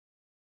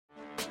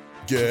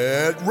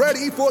Get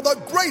ready for the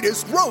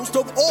greatest roast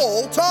of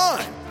all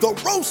time, the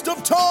Roast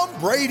of Tom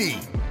Brady,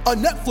 a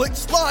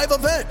Netflix live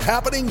event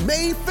happening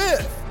May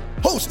 5th.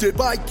 Hosted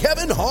by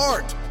Kevin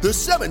Hart, the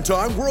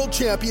 7-time world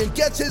champion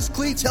gets his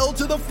cleats held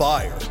to the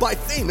fire by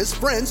famous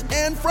friends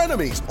and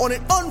frenemies on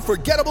an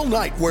unforgettable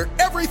night where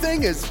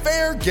everything is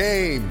fair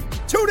game.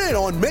 Tune in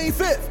on May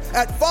 5th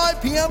at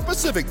 5 p.m.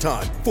 Pacific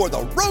time for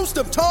the Roast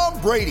of Tom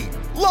Brady,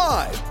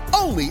 live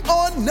only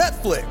on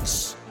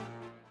Netflix.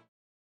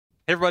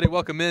 Hey everybody,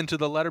 welcome in to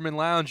the Letterman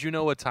Lounge. You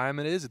know what time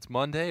it is. It's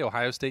Monday.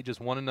 Ohio State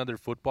just won another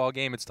football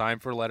game. It's time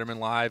for Letterman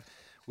Live.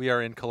 We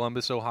are in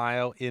Columbus,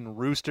 Ohio, in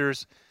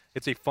Roosters.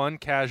 It's a fun,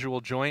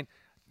 casual joint.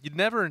 You'd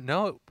never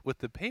know it with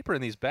the paper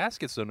in these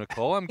baskets, though,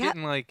 Nicole. I'm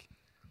getting,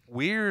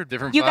 weird,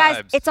 different vibes. You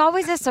guys, it's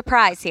always a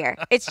surprise here.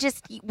 It's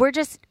just, we're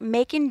just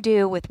making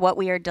do with what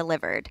we are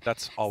delivered.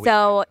 That's always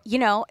So,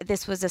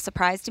 this was a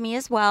surprise to me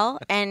as well,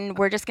 and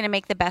we're just going to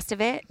make the best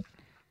of it.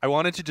 I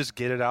wanted to just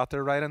get it out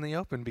there right in the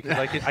open because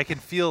I can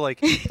feel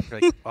like people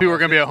are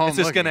going to be at home. Is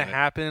this going to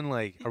happen?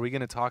 Like, are we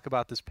going to talk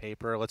about this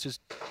paper? Let's just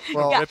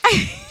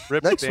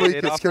rip next the week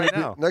Band-Aid off right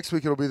now. Next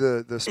week it'll be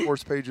the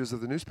sports pages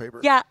of the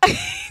newspaper. Yeah.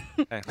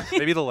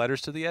 Maybe the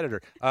letters to the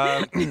editor.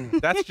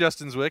 That's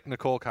Justin Zwick,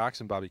 Nicole Cox,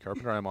 and Bobby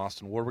Carpenter. I'm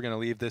Austin Ward. We're going to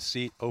leave this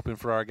seat open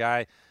for our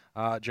guy,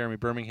 Jeremy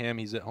Birmingham.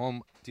 He's at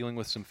home dealing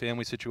with some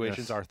family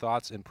situations. Yes. Our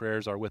thoughts and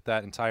prayers are with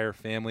that entire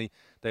family.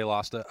 They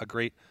lost a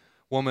great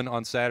woman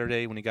on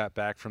Saturday when he got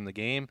back from the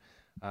game.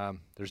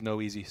 There's no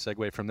easy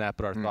segue from that,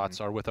 but our thoughts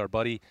are with our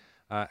buddy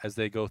as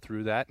they go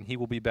through that, and he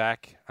will be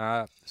back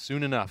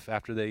soon enough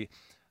after they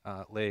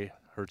lay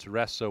her to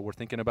rest. So we're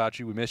thinking about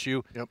you. We miss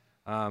you. Yep.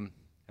 And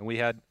we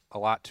had a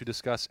lot to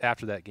discuss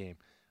after that game.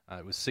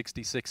 It was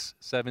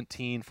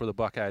 66-17 for the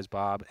Buckeyes,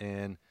 Bob,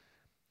 and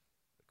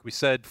we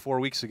said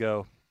 4 weeks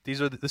ago, this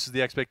is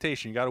the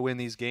expectation. You got to win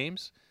these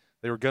games.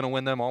 They were going to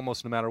win them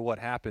almost no matter what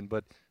happened,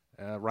 but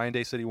Ryan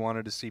Day said he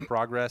wanted to see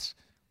progress.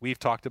 We've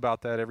talked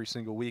about that every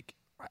single week.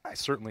 I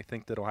certainly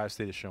think that Ohio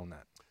State has shown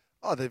that.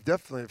 Oh, they've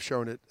definitely have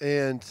shown it.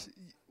 And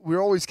we're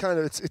always kind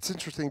of it's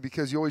interesting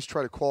because you always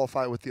try to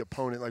qualify with the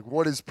opponent. Like,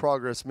 what does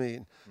progress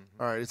mean?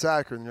 Mm-hmm. All right, it's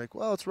Akron. You're like,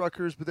 well, it's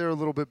Rutgers, but they're a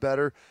little bit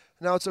better.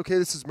 Now it's okay.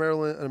 This is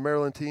Maryland, a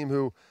Maryland team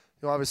who,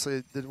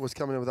 obviously was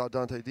coming in without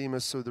Dante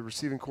Demas, so the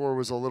receiving core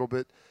was a little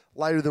bit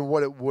lighter than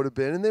what it would have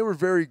been. And they were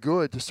very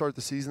good to start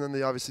the season. Then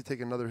they obviously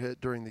take another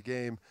hit during the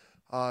game.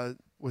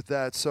 With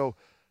that. So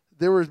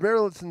there was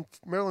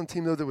Maryland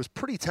team, though, that was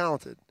pretty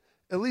talented,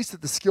 at least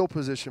at the skill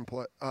position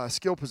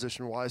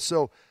wise.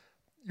 So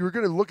you were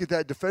going to look at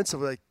that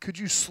defensively. Like, could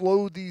you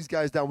slow these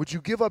guys down? Would you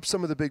give up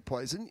some of the big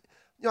plays? And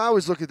I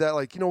always look at that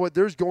like,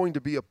 there's going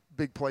to be a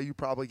big play you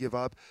probably give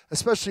up,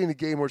 especially in a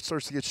game where it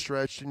starts to get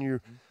stretched and you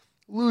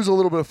lose a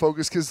little bit of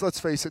focus because, let's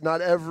face it, not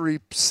every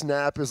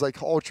snap is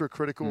like ultra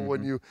critical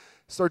when you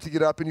start to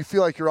get up and you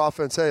feel like your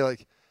offense,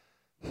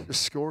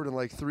 just scored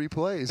in 3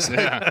 plays.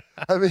 Yeah.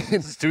 I mean,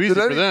 it's too easy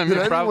for them.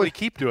 They'll probably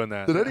keep doing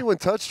that. Did anyone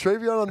touch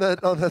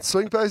Travion on that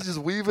swing pass? Just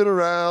weaving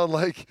around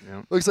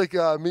looks like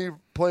me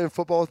playing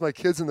football with my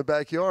kids in the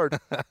backyard.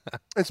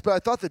 But I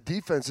thought the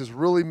defense has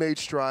really made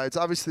strides.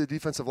 Obviously, the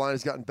defensive line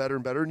has gotten better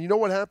and better. And you know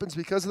what happens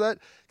because of that?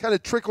 Kind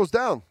of trickles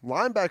down.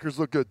 Linebackers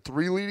look good.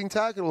 3 leading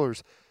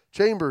tacklers: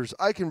 Chambers,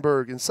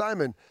 Eichenberg, and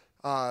Simon.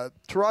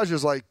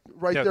 Taraja's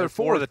right there.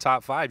 4 of the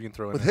top 5 you can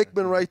throw in with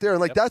Hickman right there,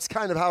 and that's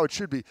kind of how it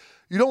should be.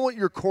 You don't want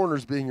your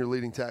corners being your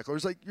leading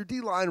tacklers. Your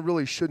D line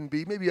really shouldn't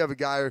be. Maybe you have a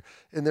guy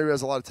in there who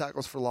has a lot of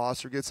tackles for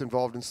loss or gets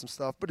involved in some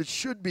stuff, but it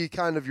should be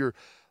kind of your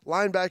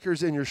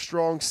linebackers and your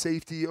strong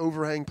safety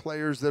overhang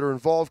players that are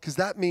involved, because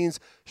that means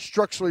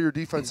structurally your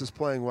defense is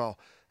playing well.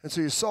 And so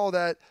you saw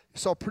that. You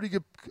saw pretty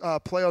good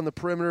play on the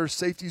perimeter.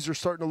 Safeties are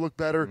starting to look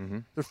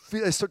better.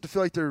 They start to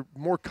feel like they're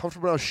more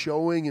comfortable now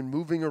showing and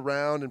moving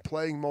around and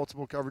playing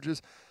multiple coverages.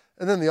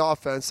 And then the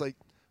offense, when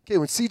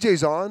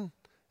CJ's on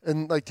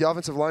and the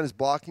offensive line is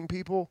blocking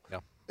people,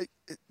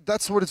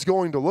 that's what it's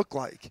going to look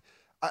like.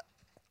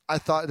 I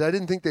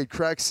didn't think they'd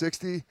crack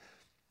 60.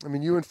 I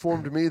mean, you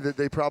informed me that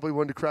they probably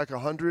wanted to crack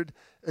 100,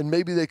 and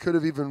maybe they could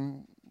have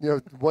even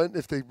went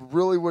if they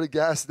really would have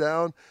gassed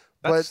down.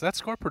 That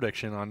score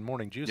prediction on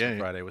Morning Juice on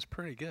Friday was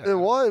pretty good. It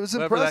was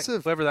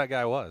impressive. Whoever that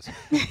guy was.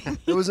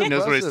 It was impressive. He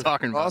knows what he's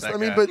talking about. I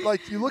mean, but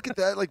you look at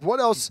that, what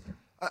else?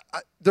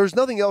 There's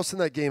nothing else in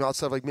that game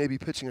outside of maybe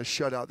pitching a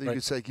shutout that you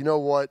could say, you know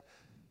what,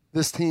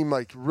 this team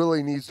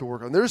really needs to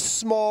work on. There's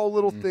small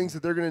little things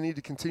that they're going to need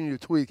to continue to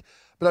tweak.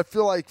 But I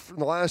feel like from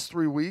the last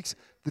 3 weeks,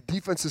 the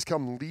defense has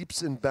come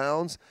leaps and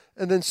bounds.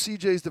 And then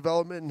CJ's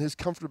development and his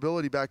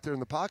comfortability back there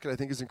in the pocket, I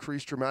think, has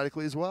increased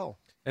dramatically as well.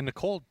 And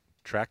Nicole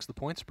tracks the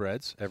point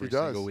spreads every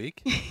single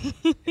week.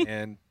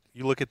 And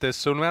you look at this,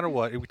 so no matter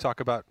what, we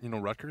talk about,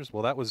 Rutgers,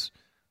 well, that was,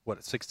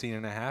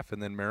 16.5,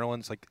 and then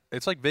Maryland's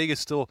it's like Vegas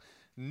still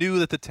knew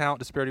that the talent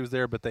disparity was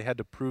there, but they had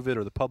to prove it,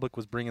 or the public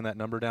was bringing that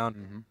number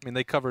down. I mean,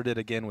 they covered it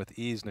again with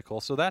ease,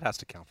 Nicole, so that has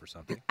to count for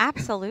something.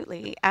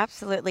 Absolutely.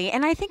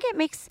 And I think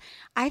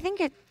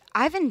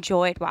I've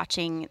enjoyed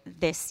watching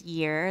this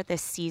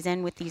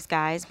season with these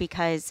guys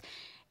because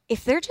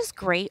if they're just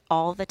great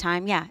all the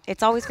time, yeah,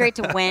 it's always great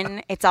to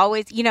win. It's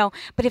always,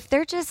 but if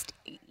they're just,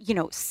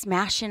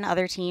 smashing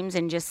other teams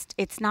and just,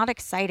 it's not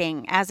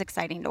as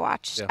exciting to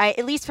watch. Yeah.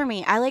 At least for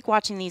me, I like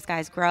watching these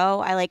guys grow.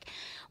 I like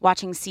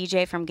watching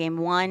CJ from game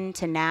 1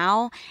 to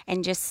now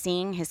and just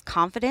seeing his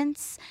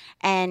confidence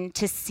and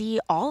to see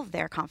all of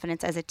their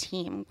confidence as a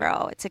team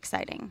grow. It's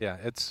exciting. Yeah,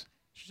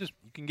 you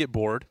can get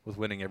bored with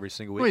winning every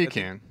single week. Well, you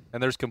can.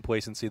 And there's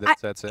complacency that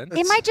sets in.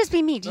 It might just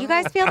be me. Do you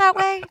guys feel that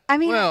way? I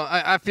mean, Well,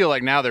 I feel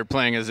like now they're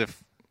playing as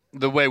if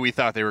the way we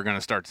thought they were going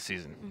to start the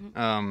season.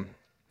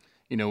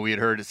 We had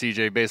heard that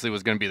CJ basically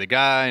was going to be the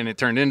guy, and it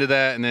turned into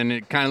that, and then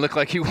it kind of looked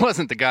like he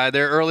wasn't the guy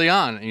there early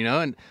on,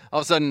 and all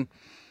of a sudden,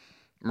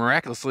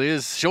 miraculously,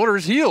 his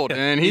shoulder's healed,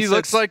 and he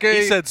looks like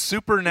He said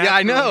supernatural. Yeah,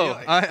 I know.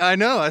 healing. I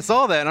know. I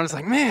saw that, and I was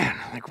like, man,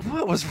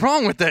 what was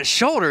wrong with that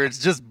shoulder? It's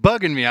just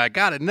bugging me. I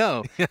got to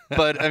know.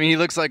 But, he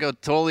looks like a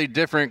totally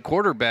different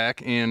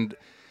quarterback, and,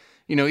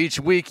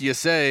 each week you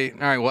say, all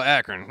right, well,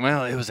 Akron.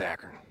 Well, it was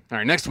Akron. All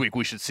right, next week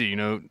we should see,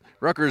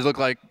 Rutgers look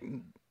like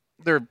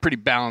they're a pretty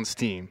balanced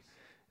team.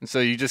 And so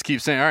you just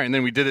keep saying, all right, and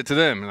then we did it to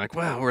them. And like,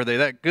 well, were they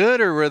that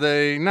good or were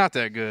they not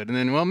that good? And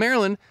then, well,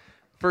 Maryland,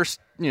 first,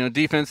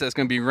 defense that's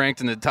going to be ranked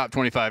in the top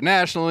 25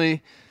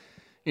 nationally,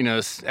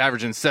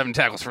 averaging 7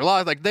 tackles for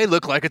loss. Like, they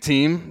look like a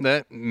team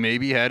that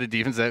maybe had a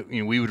defense that,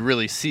 we would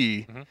really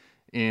see. Mm-hmm.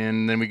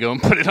 And then we go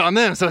and put it on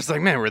them. So it's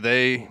like, man, were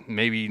they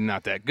maybe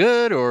not that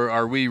good or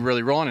are we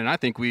really rolling? And I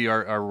think we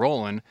are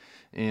rolling.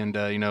 And,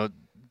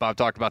 Bob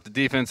talked about the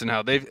defense and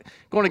how they've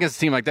going against a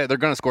team like that, they're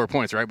going to score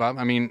points, right, Bob?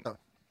 I mean,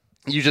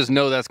 you just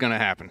know that's going to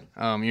happen.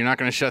 You're not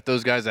going to shut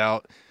those guys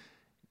out.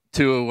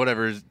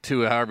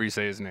 However you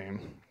say his name.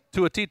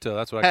 Tua Tito,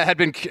 that's what I had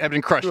been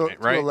crushing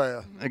it,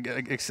 right?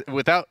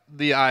 Without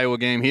the Iowa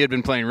game, he had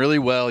been playing really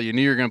well. You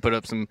knew you were going to put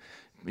up some,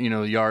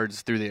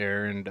 yards through the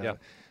air, and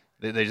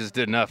they just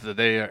did enough that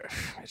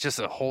it's just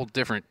a whole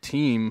different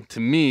team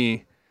to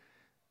me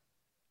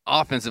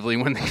offensively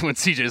when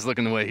CJ is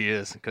looking the way he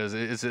is, because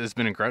it's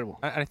been incredible.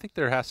 I think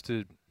there has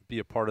to be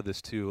a part of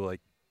this too.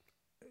 Like,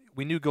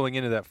 we knew going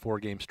into that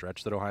 4-game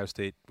stretch that Ohio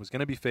State was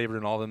going to be favored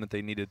in all of them, that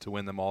they needed to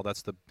win them all.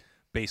 That's the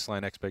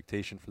baseline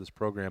expectation for this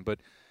program.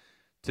 But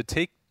to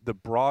take the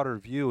broader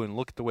view and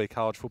look at the way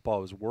college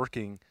football is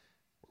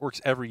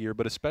works every year,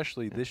 but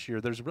especially this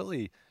year, there's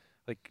really,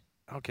 like,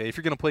 okay, if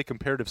you're going to play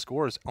comparative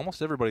scores,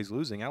 almost everybody's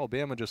losing.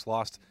 Alabama just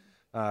lost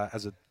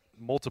as a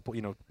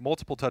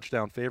multiple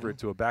touchdown favorite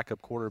to a backup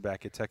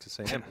quarterback at Texas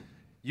A&M.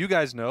 You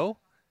guys know,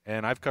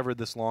 and I've covered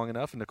this long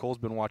enough, and Nicole's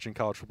been watching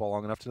college football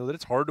long enough to know that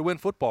it's hard to win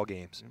football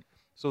games.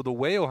 So the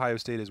way Ohio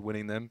State is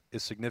winning them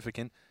is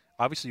significant.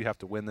 Obviously, you have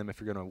to win them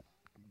if you're going to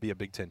be a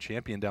Big Ten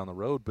champion down the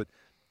road, but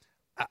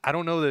I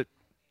don't know that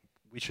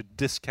we should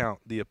discount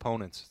the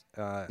opponents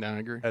I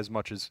agree. as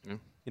much as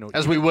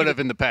as we would have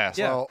in the past.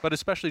 Yeah, well, but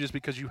especially just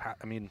because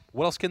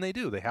what else can they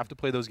do? They have to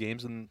play those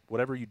games, and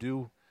whatever you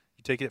do,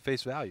 you take it at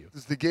face value.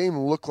 Does the game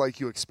look like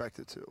you expect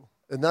it to?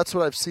 And that's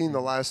what I've seen the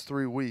last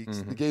 3 weeks.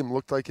 Mm-hmm. The game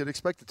looked like it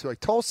expected to. Like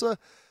Tulsa,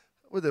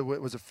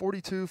 was it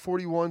 42,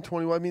 41,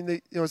 21? I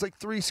mean, it was like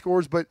 3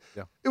 scores, but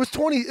it was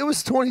 20. It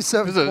was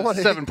 27. It was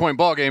a 7-point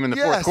ball game in the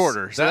fourth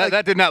quarter. So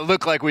that did not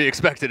look like we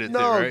expected it to.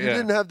 No, right? you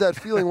didn't have that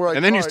feeling where.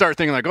 And then you start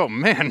thinking like, oh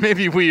man,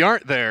 maybe we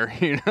aren't there.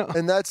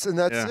 And that's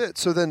it.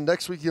 So then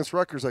next week against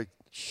Rutgers, like,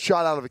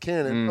 shot out of a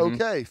cannon.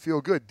 Mm-hmm. Okay, feel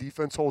good.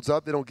 Defense holds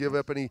up. They don't give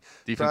up any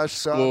trash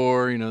stuff.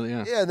 Score,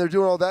 Yeah, and they're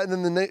doing all that.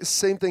 And then the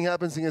same thing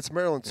happens against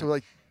Maryland. So,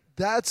 like,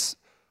 that's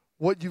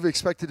what you've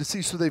expected to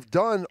see. So they've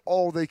done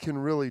all they can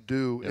really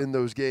do in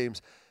those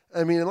games.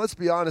 I mean, and let's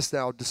be honest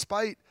now,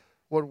 despite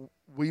what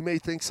we may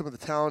think some of the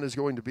talent is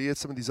going to be at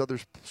some of these other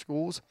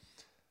schools,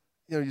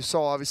 you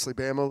saw obviously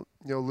Bama,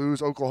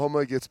 lose.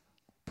 Oklahoma gets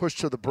pushed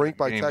to the brink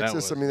by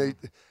Texas. I mean,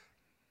 they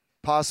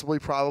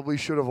probably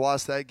should have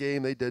lost that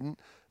game. They didn't.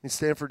 I mean,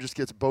 Stanford just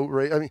gets boat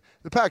raced. I mean,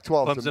 the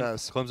Pac-12 is a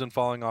mess. Clemson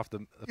falling off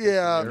the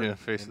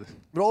face of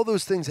but all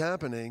those things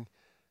happening,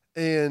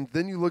 and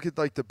then you look at,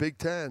 like, the Big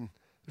Ten.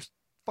 There's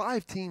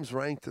 5 teams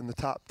ranked in the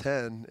top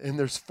 10, and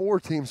there's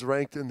 4 teams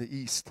ranked in the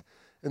East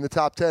in the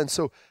top 10.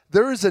 So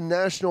there is a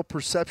national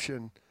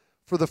perception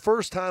for the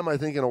first time, I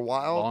think, in a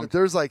while, that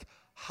there's, like,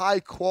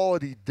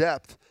 high-quality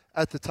depth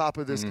at the top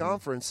of this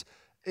conference.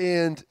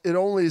 And it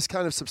only is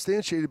kind of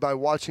substantiated by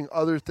watching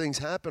other things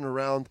happen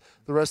around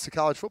the rest of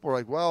college football.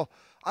 Like, well,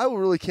 Iowa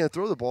really can't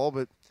throw the ball,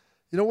 but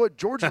you know what?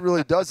 Georgia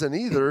really doesn't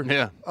either.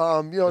 Yeah.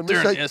 But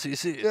they're in the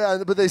SEC.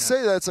 Yeah, but they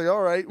say that. It's like,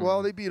 all right,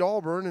 well, they beat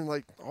Auburn, and,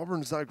 like,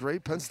 Auburn's not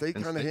great. Penn State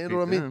kind of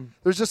handled it. I mean,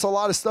 there's just a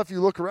lot of stuff you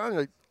look around,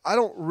 like, I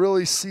don't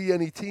really see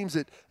any teams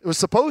that – it was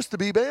supposed to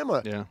be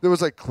Bama. Yeah. That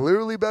was, like,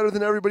 clearly better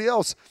than everybody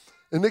else.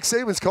 And Nick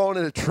Saban's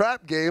calling it a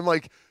trap game,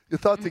 like, you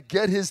thought to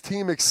get his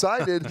team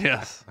excited.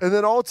 Yes. And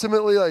then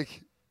ultimately,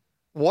 like,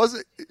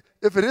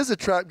 if it is a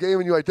trap game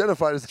and you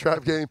identify it as a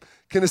trap game,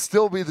 can it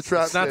still be the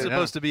trap game? It's not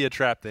supposed to be a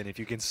trap then if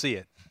you can see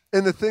it.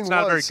 And the thing it's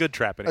not a very good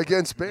trap anymore.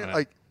 Against Bama,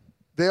 like,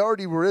 they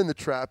already were in the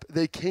trap.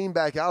 They came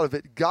back out of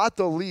it, got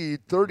the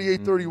lead,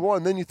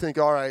 38-31. Then you think,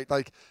 all right,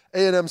 like,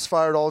 A&M's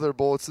fired all their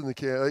bullets in the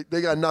can. Like,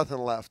 they got nothing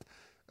left.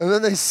 And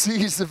then they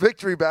seized the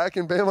victory back,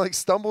 and Bam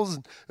stumbles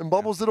and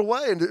bumbles it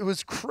away, and it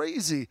was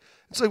crazy.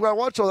 It's like when I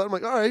watch all that, I'm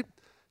like, all right,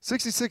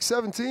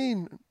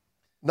 66-17,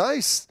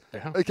 nice.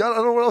 Yeah. I don't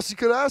know what else you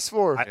could ask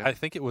for. I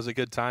think it was a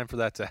good time for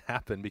that to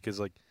happen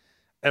because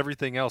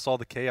everything else, all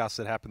the chaos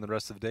that happened the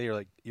rest of the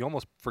day, you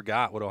almost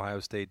forgot what Ohio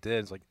State did.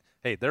 It's like,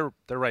 hey, they're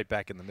right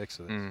back in the mix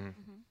of this. Mm-hmm.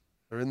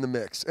 They're in the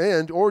mix.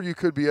 Or you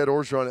could be at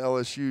Orgeron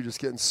LSU just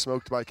getting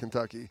smoked by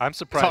Kentucky. I'm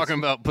surprised. Talking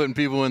about putting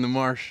people in the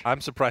marsh.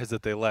 I'm surprised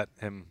that they let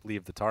him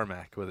leave the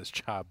tarmac with his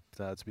job,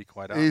 to be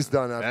quite honest. He's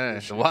done after Hey,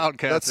 this the year.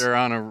 Wildcats are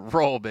on a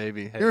roll,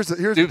 baby. Here's the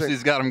Stoopsy's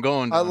thing. got them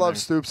going. I down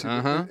love there. Stoopsy.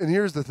 Uh-huh. And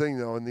here's the thing,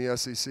 though, in the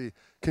SEC.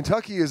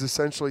 Kentucky is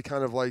essentially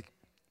kind of like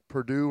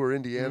Purdue or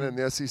Indiana in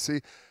the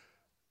SEC.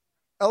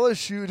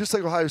 LSU, just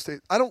like Ohio State,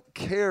 I don't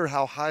care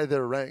how high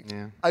they're ranked.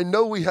 Yeah. I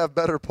know we have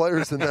better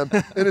players than them,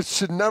 and it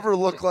should never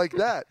look like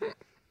that.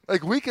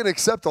 We can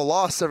accept a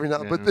loss every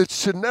now, but it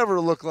should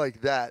never look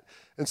like that.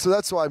 And so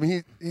that's why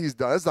he's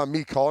done. It's not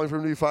me calling for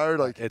him to be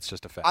fired. It's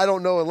just a fact. I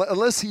don't know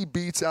unless he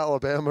beats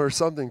Alabama or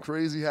something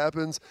crazy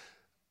happens,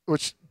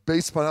 which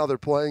based upon how they're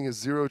playing is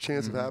zero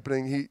chance of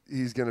happening.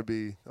 He's going to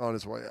be on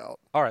his way out.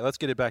 All right, let's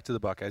get it back to the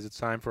Buckeyes. It's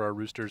time for our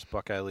Roosters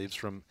Buckeye leaves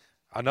from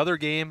another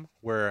game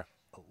where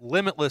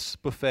limitless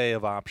buffet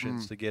of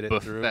options to get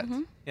it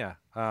through. Yeah,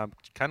 kind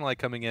of like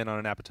coming in on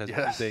an appetizer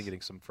Tuesday and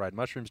getting some fried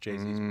mushrooms,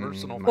 Jay-Z's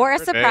personal Or a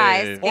favorite.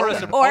 surprise. Or a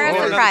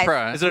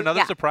surprise. Is it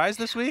another surprise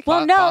this week?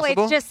 Well, no,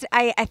 possible? it's just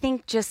I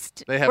think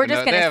just They have we're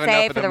just enough- they going have to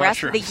say enough for of the the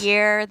rest of the mushrooms.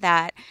 year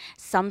that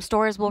some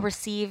stores will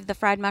receive the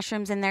fried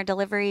mushrooms in their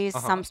deliveries,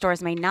 some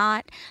stores may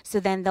not. So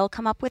then they'll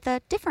come up with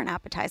a different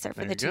appetizer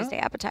for the you go. Tuesday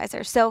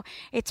appetizer. So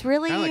it's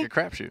really Kind of like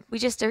a crapshoot. we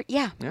just are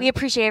we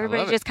appreciate everybody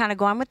love it. just kind of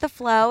going with the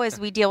flow as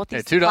we deal with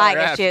these $2 supply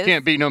apps you issues.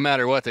 can't beat no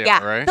matter what they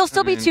Yeah, are, right? they'll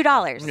still be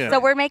 $2. yeah. So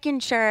we're making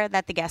sure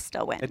that the guests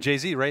still win. And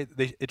Jay-Z, right?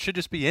 It should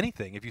just be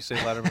anything if you say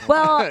Letterman.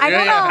 Well, I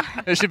don't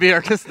know. It should be the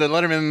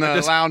Letterman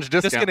Lounge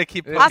discount. Just going to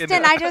keep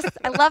Austin,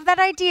 I love that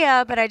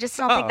idea, but I just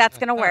don't think that's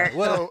going to work.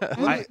 Well, So,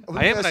 I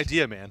am an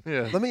idea man.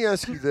 Yeah. Let me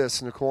ask you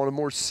this, Nicole, on a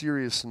more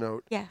serious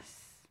note. Yes.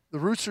 The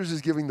Roosters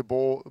is giving the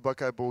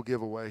Buckeye Bowl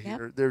giveaway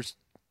here. There's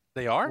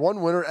They are? one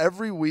winner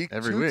every week,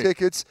 Every 2 week.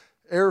 tickets,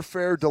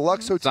 airfare,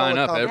 deluxe hotel Sign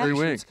up every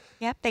accommodations. week.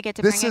 Yep, they get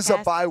to This bring is a a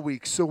guest. bye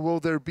week, so will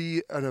there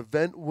be an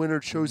event winner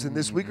chosen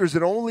this week, or is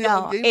it only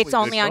No, on game it's week?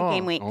 only It's on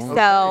game on- week. only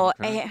So,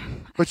 okay.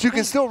 But you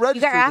can still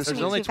register You guys this are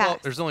week. asking me too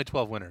fast. There's only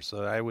 12 winners,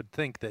 so I would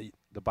think that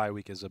the bye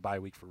week is a bye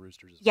week for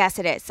Roosters. yes,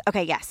 it is.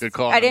 Okay, yes. Good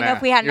call. I didn't know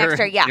if we had an You're-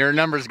 extra. Yeah. You're a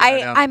numbers guy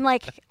now. I'm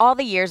like all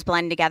the years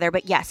blend together,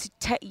 but yes,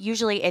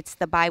 usually it's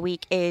the bye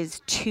week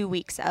is 2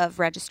 weeks of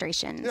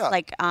registrations. Yeah.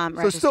 Like So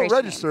registration still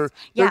register. names.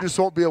 There Yeah, just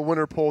won't be a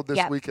winner polled this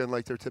Yep. weekend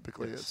like there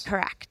typically is.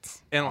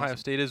 correct. And Ohio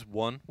State is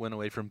one win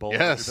away from bowl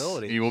Yes,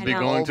 eligibility. you will be I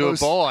know. going to a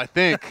Almost. bowl, I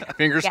think.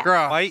 Fingers Yeah.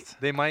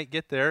 crossed. They might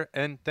get there,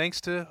 and thanks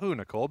to who,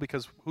 Nicole?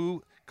 Because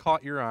who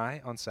caught your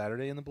eye on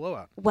Saturday in the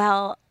blowout?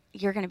 Well,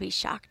 you're going to be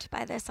shocked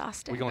by this,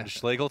 Austin. We going to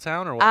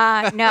Schlegeltown or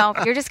what? No,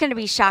 you're just going to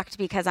be shocked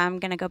because I'm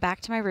going to go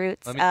back to my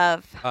roots Let me-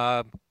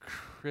 of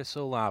Chris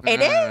Olave.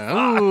 It is?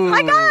 Ooh,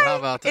 my guy. How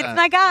about that? It's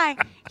my guy.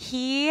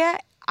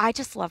 I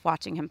just love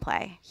watching him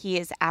play. He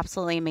is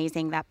absolutely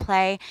amazing. That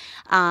play,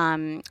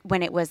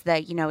 when it was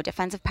the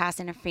defensive pass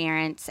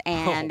interference,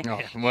 and Oh,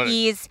 what a-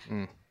 he's.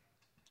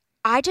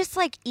 I just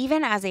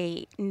even as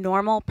a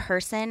normal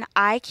person,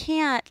 I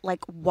can't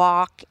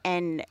walk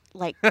and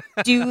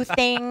do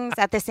things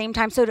at the same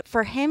time. So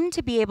for him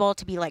to be able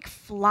to be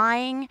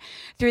flying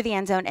through the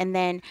end zone and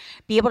then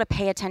be able to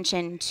pay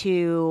attention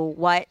to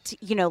what,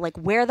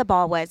 where the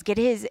ball was, get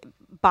his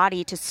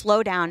body to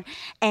slow down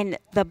and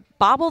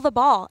bobble the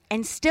ball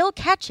and still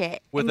catch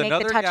it With and make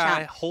another the touchdown.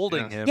 guy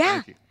holding him.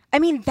 Yeah. I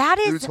mean, that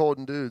is Dudes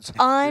holding dudes.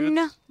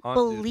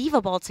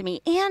 unbelievable to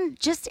me. And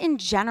just in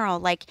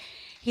general,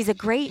 he's a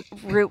great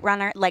route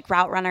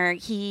runner.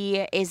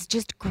 He is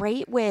just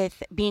great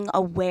with being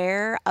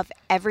aware of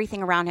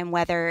everything around him,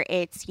 whether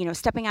it's,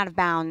 stepping out of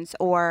bounds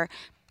or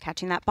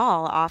catching that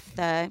ball off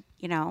the,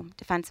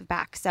 defensive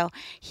back. So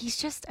he's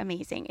just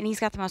amazing. And he's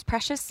got the most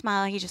precious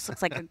smile. He just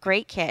looks like a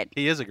great kid.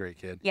 He is a great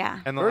kid. Yeah.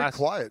 And the Very last,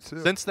 quiet,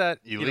 too. Since that,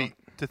 Elite.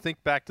 to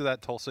think back to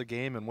that Tulsa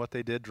game and what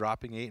they did,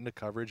 dropping 8 into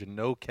coverage and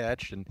no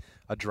catch and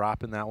a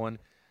drop in that one.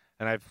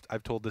 And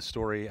I've told this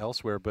story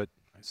elsewhere, but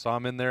I saw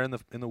him in there in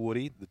the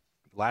Woody. The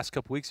last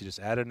couple weeks, he just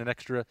added an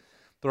extra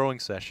throwing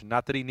session.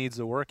 Not that he needs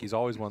the work; he's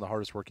always one of the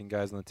hardest working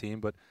guys on the team.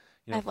 But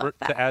I love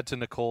that. to add to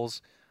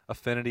Nicole's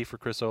affinity for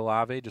Chris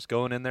Olave, just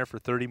going in there for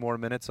 30 more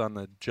minutes on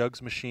the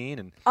jugs machine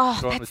and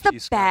throwing that's with the T.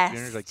 Scott Jr.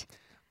 best. Like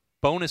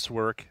bonus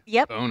work,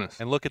 Yep. Bonus.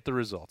 and look at the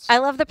results. I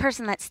love the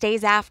person that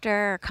stays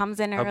after or comes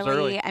in Comes early.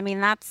 early. I mean,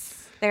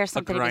 there's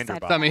something to be grinder,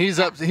 said. Bob. I mean, he's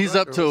up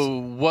to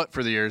what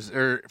for the years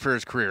or for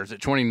his career? Is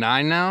it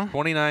 29 now?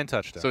 29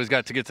 touchdowns. So he's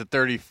got to get to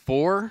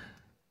 34.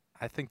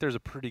 I think there's a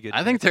pretty good.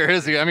 I think there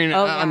is. I mean,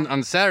 Oh, yeah.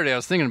 on Saturday I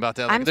was thinking about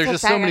that. I'm There's so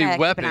just so excited. many I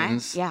gotta keep an eye.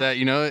 weapons Yeah.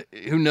 that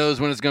who knows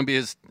when it's going to be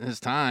his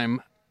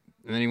time.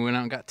 And then he went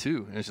out and got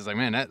 2. And it's just like,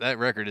 man, that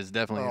record is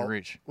definitely in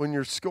reach. When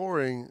you're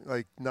scoring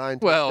like 9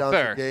 Well, touchdowns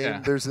fair, a game,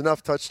 yeah. there's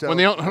enough touchdowns.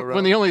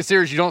 When the only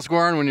series you don't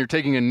score on when you're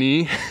taking a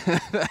knee,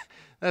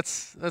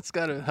 that's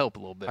got to help a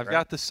little bit. I've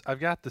got the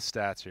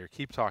stats here.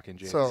 Keep talking,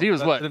 James. So- He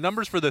was what? The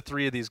numbers for the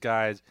 3 of these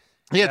guys.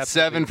 He had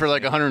 7 for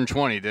like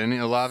 120, didn't he,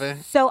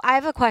 Olave? So I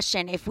have a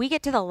question. If we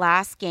get to the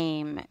last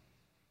game,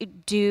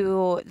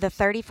 do the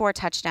 34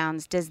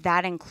 touchdowns, does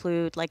that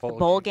include like the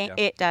bowl game?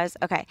 Yeah. It does.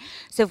 Okay.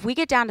 So if we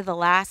get down to the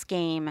last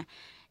game,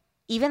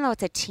 even though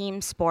it's a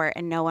team sport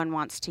and no one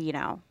wants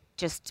to,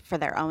 just for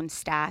their own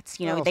stats,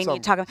 they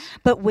need to talk about,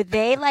 but would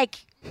they like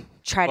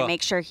try to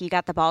make sure he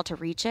got the ball to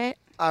reach it?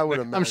 I would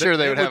imagine. I'm sure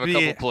they would have a be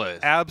couple plays.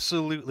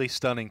 Absolutely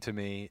stunning to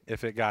me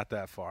if it got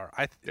that far.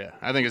 I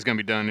think it's going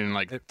to be done in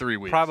like 3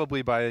 weeks.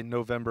 Probably by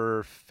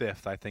November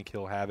 5th, I think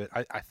he'll have it.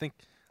 I think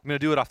I'm going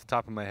to do it off the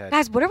top of my head.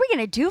 Guys, what are we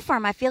going to do for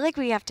him? I feel like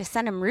we have to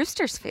send him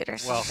Roosters food or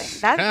something.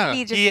 That would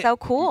be just so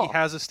cool. He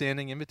has a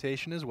standing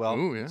invitation as well.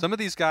 Ooh, yeah. Some of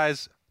these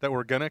guys that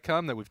were going to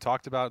come that we've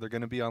talked about, they're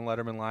going to be on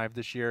Letterman Live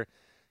this year.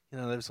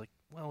 There's like,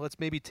 well, let's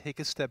maybe take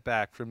a step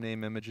back from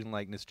name, image, and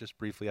likeness just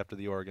briefly after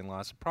the Oregon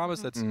loss. I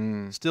promise that's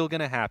still going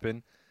to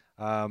happen.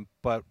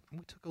 But we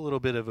took a little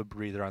bit of a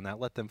breather on that.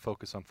 Let them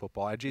focus on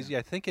football. JZ,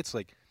 I think it's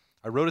like,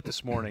 I wrote it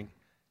this morning.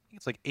 I think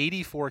it's like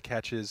 84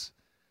 catches,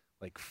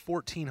 like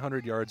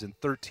 1,400 yards and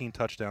 13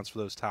 touchdowns for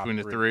those top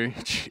between the 3.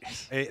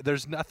 Jeez.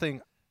 There's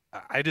nothing.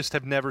 I just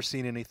have never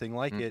seen anything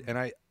like it.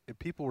 And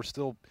people were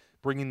still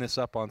bringing this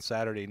up on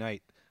Saturday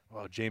night.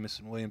 Oh,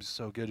 Jamison Williams is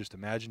so good. Just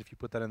imagine if you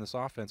put that in this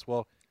offense.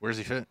 Well, where's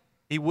he fit?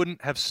 He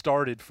wouldn't have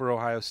started for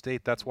Ohio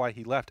State. That's why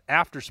he left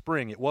after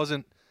spring. It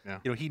wasn't.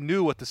 Yeah. He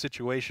knew what the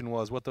situation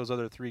was, what those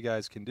other 3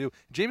 guys can do.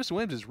 Jamison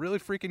Williams is really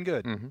freaking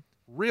good.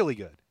 Really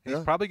good. He's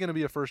probably going to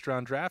be a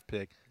first-round draft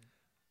pick.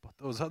 But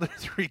those other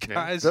 3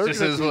 guys they're just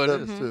going is to what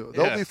be them too.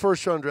 They'll be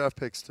first-round draft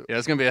picks too. Yeah,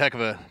 it's going to be a heck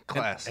of a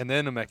class. And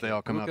then they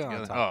all come out together.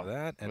 On top of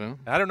that. And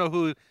I don't know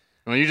who.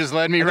 Well, you just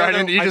led me right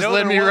into. You just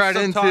led me right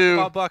into. Talking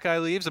about Buckeye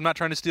leaves. I'm not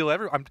trying to steal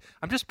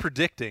I'm just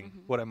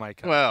predicting what it might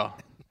come. Well,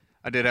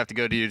 I did have to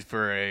go to you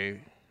for a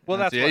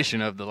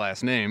pronunciation of the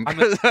last name.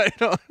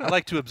 I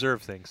like to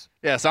observe things.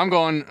 Yeah, so I'm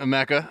going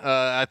Emeka.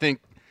 I think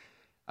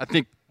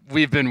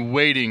we've been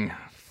waiting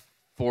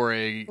for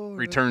a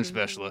return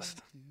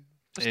specialist.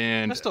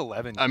 Just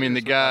 11. I mean,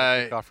 the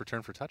guy off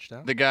return for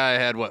touchdown. The guy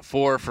had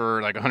 4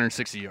 for like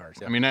 160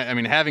 yards. Yeah. I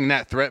mean, having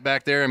that threat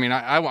back there. I mean,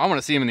 I want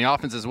to see him in the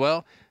offense as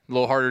well. A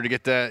little harder to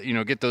get that,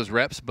 get those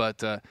reps,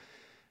 but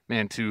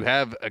man, to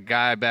have a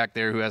guy back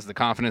there who has the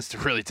confidence to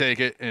really take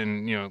it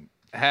and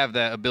have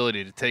that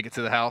ability to take it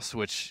to the house,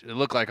 which it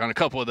looked like on a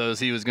couple of those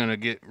he was going to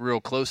get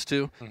real close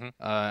to.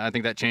 I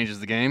think that changes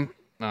the game.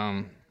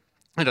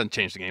 It doesn't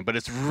change the game, but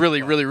it's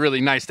really, really,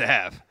 really nice to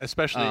have.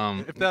 Especially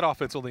if that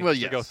offense only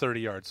needs to go 30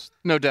 yards.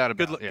 No doubt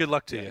about it. Good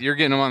luck to you. You're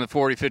getting them on the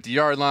 40,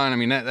 50-yard line. I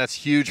mean, that's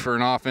huge for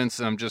an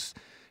offense. I'm just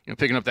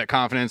picking up that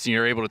confidence, and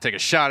you're able to take a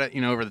shot at,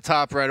 over the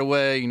top right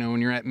away,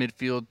 when you're at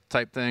midfield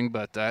type thing.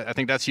 But I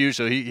think that's huge,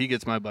 so he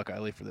gets my Buckeye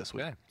leaf for this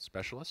week. Okay.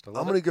 Specialist. I'm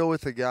going to go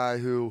with a guy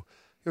who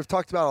we've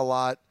talked about a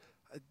lot.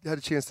 I had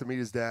a chance to meet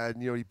his dad.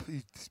 And,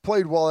 he's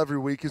played well every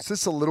week. It's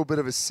just a little bit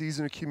of a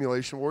season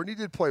accumulation award, and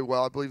he did play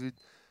well. I believe he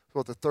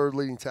was the 3rd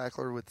leading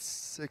tackler with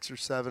 6 or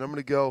 7. I'm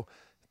going to go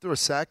throw a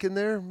sack in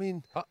there. I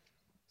mean,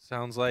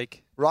 sounds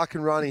like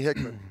Rockin' Ronnie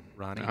Hickman.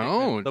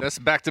 Oh, that's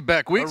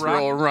back-to-back weeks for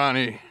old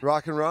Ronnie.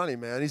 Rockin' Ronnie,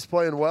 man. He's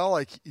playing well.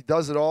 Like, he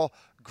does it all.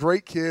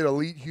 Great kid,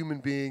 elite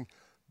human being.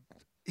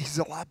 He's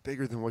a lot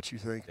bigger than what you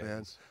think,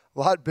 man. A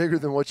lot bigger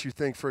than what you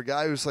think. For a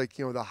guy who's like,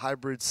 the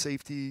hybrid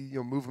safety,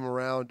 move him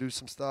around, do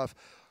some stuff.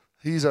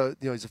 He's a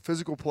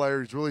physical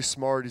player. He's really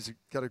smart. He's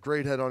got a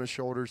great head on his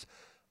shoulders.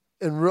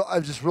 And I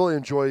just really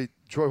enjoy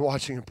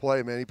watching him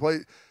play, man. He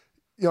played,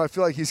 I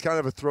feel like he's kind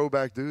of a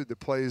throwback dude that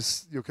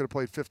plays, could have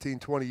played 15,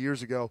 20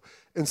 years ago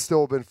and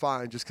still been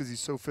fine just because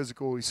he's so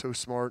physical, he's so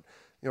smart,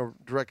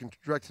 directing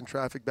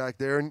traffic back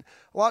there. And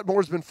a lot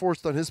more has been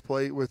forced on his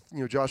plate with,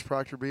 Josh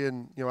Proctor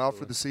being, out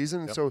for the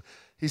season. Yep. So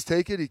he's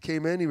taken it. He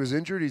came in, he was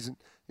injured. He's,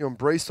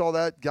 embraced all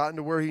that, gotten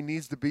to where he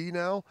needs to be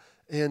now,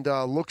 and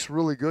looks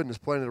really good and is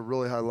playing at a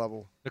really high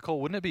level.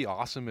 Nicole, wouldn't it be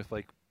awesome if,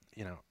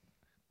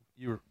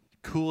 you were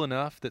cool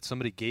enough that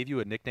somebody gave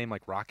you a nickname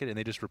like Rocket and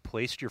they just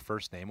replaced your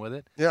first name with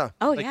it? Yeah.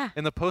 Oh, yeah.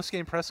 In the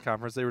post-game press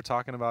conference, they were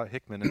talking about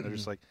Hickman, and they're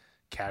just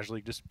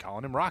casually just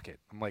calling him Rocket.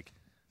 I'm like,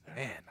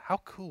 man, how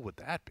cool would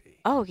that be?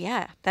 Oh,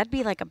 yeah. That'd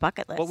be like a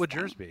bucket list. What would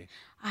yours be?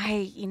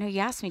 You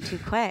asked me too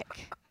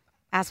quick.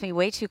 Asked me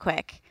way too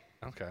quick.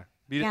 Okay.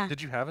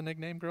 Did you have a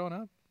nickname growing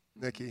up?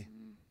 Nikki.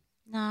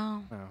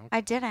 No, Oh, okay.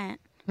 I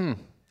didn't.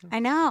 I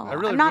know. I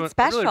really I'm not ruined,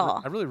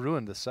 special. I really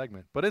ruined this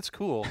segment, but it's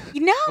cool.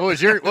 What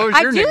was your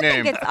I do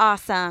nickname? think it's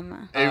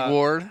awesome. A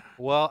Ward?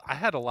 Well, I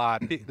had a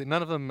lot.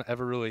 None of them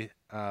ever really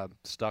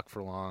stuck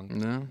for long.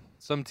 No.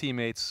 Some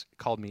teammates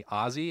called me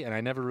Ozzy, and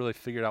I never really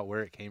figured out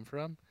where it came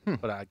from.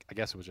 But I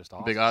guess it was just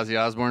awesome. Big Ozzy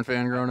Osbourne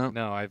fan growing up?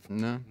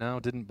 No,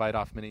 didn't bite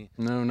off many.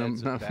 No,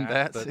 heads of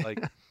that.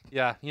 But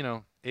yeah,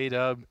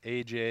 A-Dub,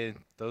 AJ,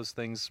 those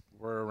things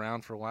were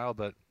around for a while,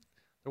 but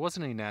there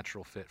wasn't any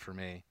natural fit for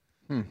me.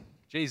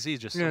 Jay-Z is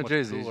just so much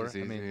cooler. Jay-Z's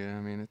easy.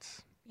 I mean,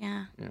 it's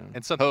Yeah.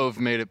 And Hove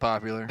made it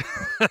popular.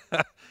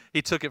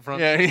 he took it from.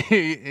 Yeah,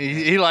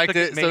 he liked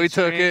it, so he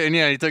took it, and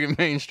he took it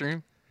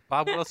mainstream.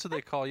 Bob, what else did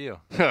they call you?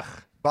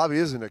 Bobby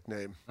is a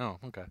nickname. Oh,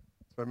 okay.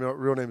 My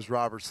real name is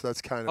Robert, so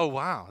that's kind of. Oh,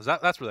 wow.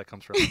 That's where that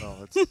comes from.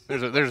 Oh, it's,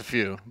 There's a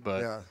few,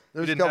 but yeah,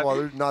 there's a couple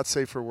others not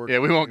safe for work. Yeah,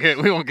 we won't get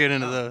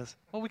into those.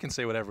 Well, we can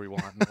say whatever we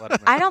want. And let them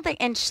I don't think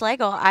in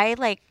Schlegel,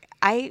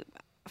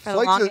 for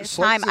the longest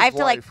time, I have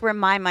to like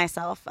remind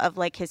myself of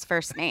like his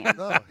first name.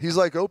 No, he's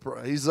like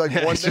Oprah. He's like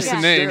one It's just name.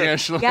 a name, Yeah. yeah,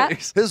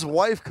 Schlegs. His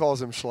wife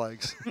calls him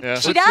Schlegs. Yeah.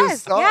 She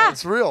does. Yeah.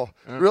 It's real.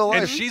 Real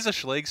life. And she's a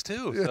Schlegs,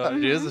 too.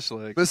 So. She is a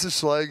Schleg.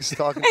 Mrs. Schlegs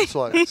talking to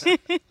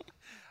Schlegs.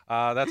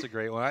 That's a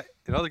great one.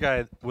 Another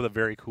guy with a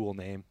very cool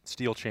name,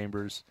 Steel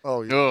Chambers.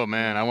 Oh, yeah. Oh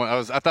man,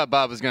 I thought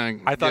Bob was going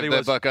to give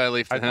that Buckeye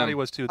leaf to him. I thought he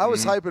was too. I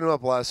was hyping him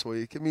up last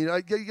week. I mean,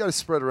 you got to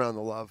spread around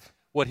the love.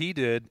 What he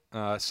did,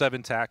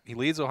 7 tackles. He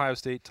leads Ohio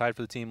State, tied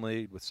for the team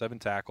lead with 7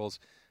 tackles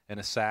and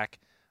a sack.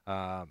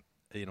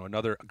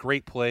 Another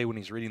great play when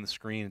he's reading the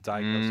screen and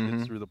diagnosing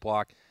it through the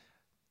block.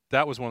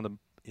 That was one of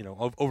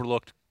the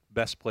overlooked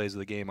best plays of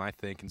the game, I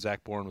think. And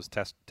Zach Bourne was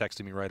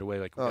texting me right away,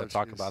 like, we got to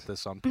talk about this.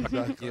 So I'm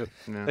talking to you.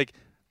 Yeah. Like,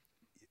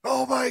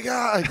 oh my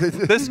God!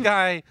 this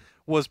guy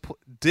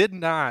did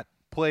not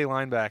play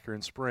linebacker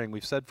in spring.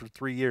 We've said for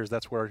 3 years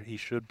that's where he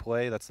should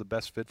play. That's the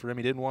best fit for him.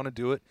 He didn't want to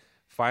do it.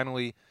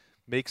 Finally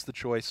makes the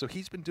choice. So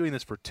he's been doing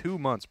this for 2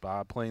 months,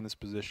 Bob, playing this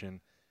position,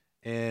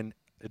 and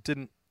it's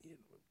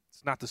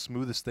not the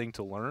smoothest thing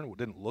to learn. It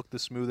didn't look the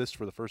smoothest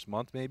for the first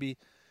month maybe,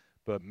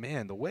 but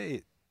man, the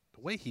way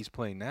he's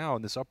playing now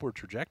in this upward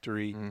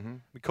trajectory. I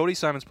mean, Cody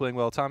Simon's playing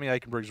well. Tommy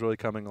Eichenberg's really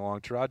coming along.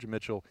 Taraja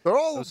Mitchell. They're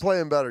all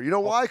playing better. You know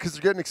why? Because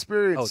they're getting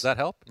experience. Oh, does that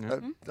help?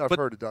 I've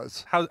heard it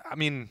does.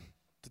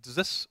 Does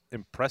this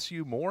impress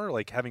you more,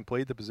 like having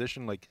played the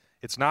position? Like,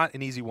 it's not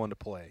an easy one to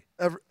play.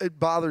 It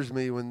bothers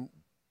me when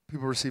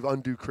people receive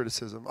undue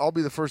criticism. I'll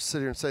be the first to sit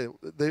here and say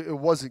it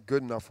wasn't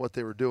good enough what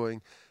they were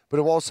doing, but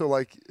it also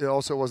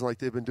wasn't like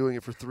they've been doing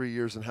it for 3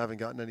 years and haven't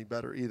gotten any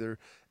better either.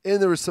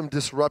 And there was some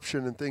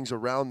disruption and things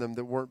around them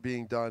that weren't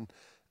being done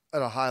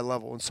at a high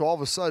level. And so all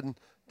of a sudden,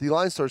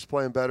 D-line starts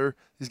playing better.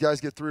 These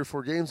guys get 3 or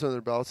 4 games under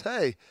their belts.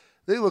 Hey,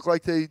 they look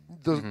like they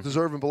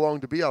deserve and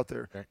belong to be out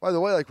there. Okay. By the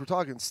way, like we're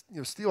talking,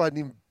 Steele hadn't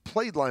even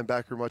played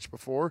linebacker much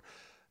before.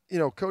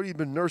 Cody had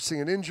been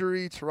nursing an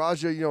injury.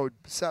 Taraja,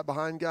 sat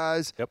behind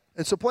guys. Yep.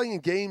 And so playing in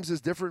games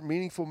is different,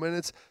 meaningful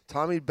minutes.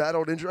 Tommy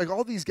battled injury. Like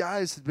all these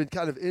guys had been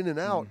kind of in and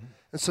out.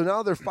 And so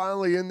now they're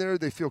finally in there.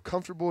 They feel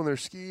comfortable in their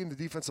scheme. The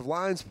defensive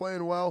line's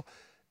playing well.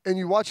 And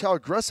you watch how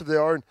aggressive they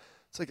are. And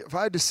it's like if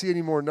I had to see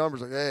any more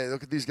numbers, like, hey,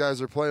 look at these guys.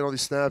 They're playing all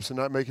these snaps and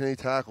not making any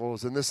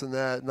tackles and this and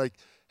that. And like,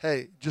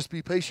 hey, just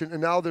be patient.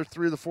 And now they're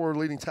 3 of the 4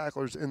 leading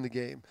tacklers in the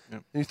game.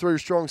 Yep. And you throw your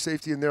strong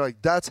safety in there.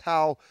 Like that's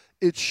how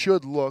it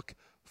should look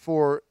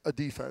for a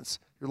defense.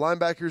 Your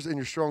linebackers and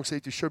your strong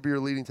safety should be your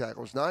leading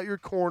tacklers, not your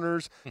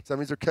corners. So that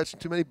means they're catching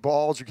too many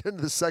balls. You're getting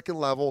to the second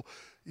level,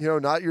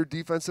 not your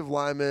defensive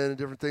linemen and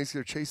different things.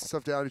 They're chasing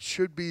stuff down. It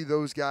should be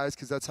those guys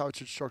because that's how it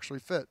should structurally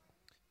fit.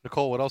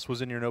 Nicole, what else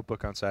was in your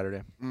notebook on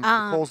Saturday?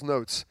 Nicole's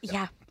notes.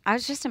 Yeah, I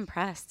was just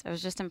impressed. I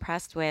was just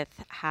impressed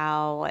with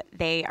how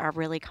they are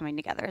really coming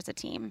together as a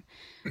team.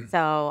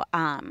 So,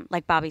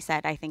 like Bobby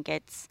said, I think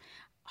it's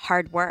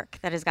hard work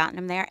that has gotten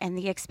him there and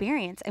the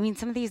experience. I mean,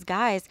 some of these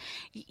guys,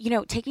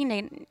 taking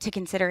into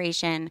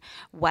consideration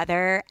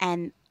weather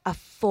and a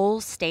full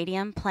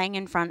stadium playing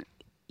in front,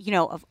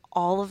 of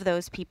all of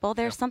those people,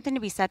 there's something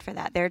to be said for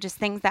that. There are just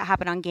things that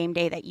happen on game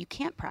day that you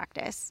can't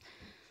practice.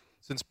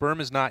 Since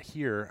Berm is not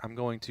here, I'm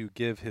going to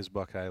give his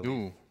Buckeye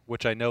leaf,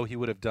 which I know he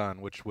would have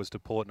done, which was to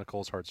pull at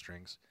Nicole's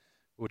heartstrings,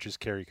 which is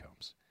Kerry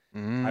Combs.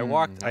 I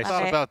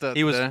thought about that.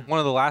 He was one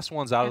of the last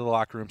ones out of the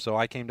locker room, so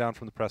I came down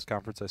from the press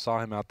conference. I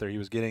saw him out there. He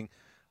was getting,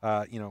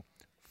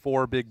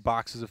 4 big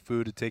boxes of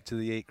food to take to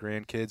the 8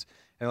 grandkids,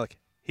 and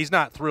he's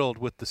not thrilled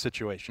with the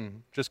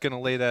situation. Just going to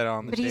lay that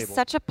on the table. But he's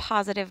such a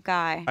positive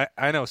guy.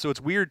 I know. So it's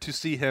weird to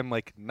see him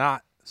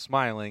not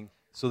smiling.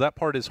 So that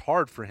part is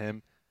hard for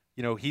him.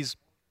 He's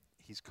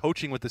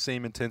coaching with the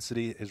same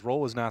intensity. His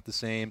role is not the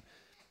same,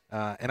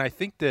 and I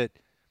think that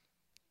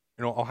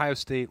Ohio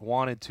State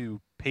wanted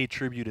to pay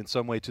tribute in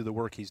some way to the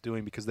work he's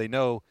doing because they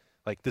know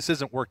this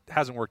hasn't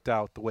worked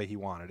out the way he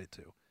wanted it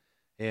to,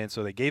 and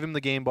so they gave him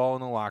the game ball in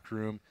the locker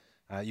room.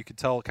 You could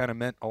tell it kind of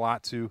meant a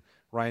lot to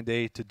Ryan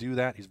Day to do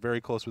that. He's very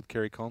close with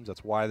Kerry Combs.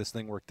 That's why this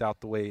thing worked out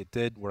the way it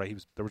did. Where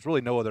there was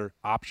really no other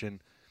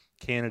option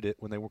candidate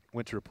when they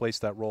went to replace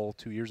that role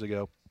 2 years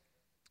ago.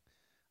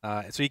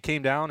 And so he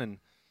came down and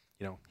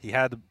he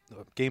had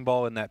the game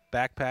ball in that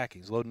backpack.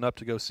 He's loading up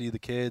to go see the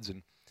kids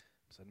and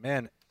said,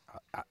 "Man,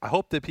 I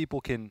hope that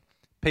people can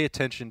pay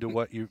attention to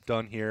what you've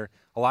done here.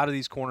 A lot of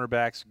these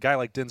cornerbacks, a guy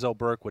like Denzel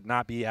Burke would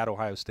not be at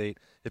Ohio State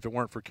if it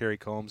weren't for Kerry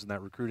Combs and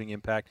that recruiting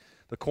impact.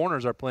 The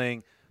corners are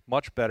playing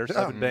much better.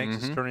 Sevyn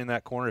Banks is turning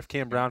that corner. If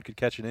Cam Brown could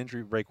catch an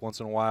injury break once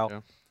in a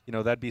while,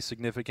 that'd be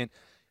significant.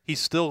 He's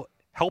still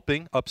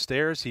helping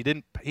upstairs. He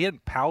didn't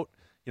pout.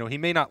 He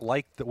may not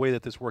like the way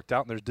that this worked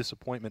out, and there's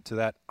disappointment to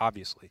that,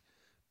 obviously.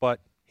 But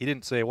He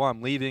didn't say, well,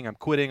 I'm leaving, I'm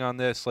quitting on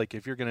this. Like,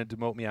 if you're going to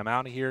demote me, I'm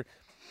out of here.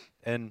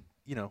 And,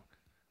 you know,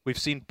 we've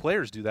seen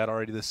players do that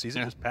already this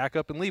season, just pack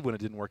up and leave when it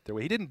didn't work their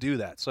way. He didn't do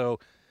that. So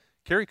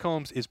Kerry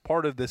Combs is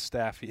part of this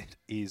staff.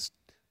 He's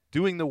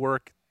doing the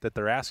work that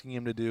they're asking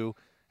him to do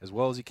as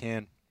well as he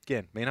can.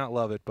 Again, may not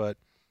love it, but,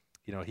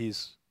 you know, he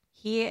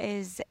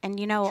is, and,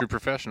 you know, true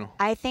professional.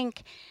 I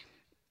think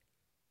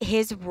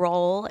his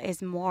role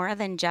is more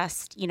than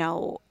just, you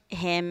know,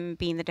 him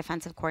being the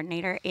defensive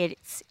coordinator.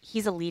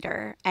 He's a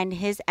leader, and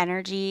his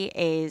energy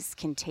is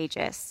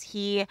contagious.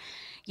 He,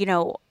 you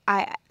know,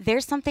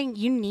 there's something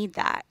you need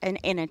that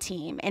in a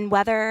team, and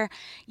whether,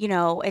 you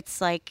know, it's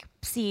like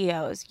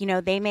CEOs, you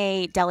know, they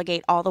may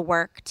delegate all the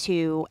work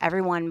to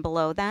everyone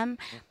below them,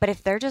 but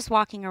if they're just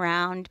walking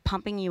around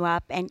pumping you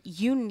up, and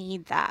you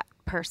need that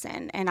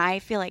person, and I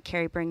feel like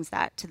Kerry brings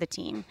that to the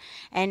team.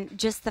 And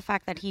just the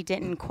fact that he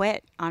didn't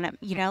quit on it,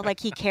 you know,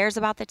 like he cares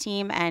about the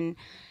team, and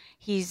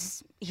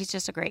he's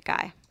just a great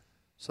guy.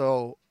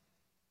 So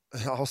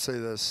I'll say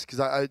this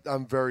because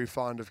I'm very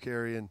fond of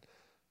Kerry, and,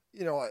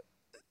 you know,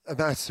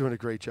 Matt's doing a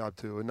great job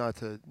too. And not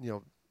to, you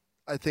know,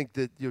 I think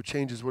that, you know,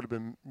 changes would have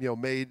been, you know,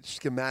 made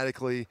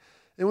schematically,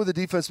 and with the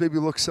defense maybe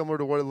look similar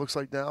to what it looks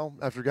like now.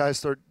 After guys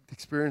start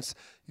experience,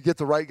 you get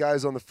the right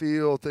guys on the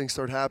field, things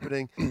start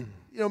happening.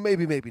 You know,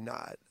 maybe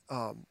not.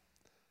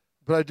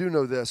 But I do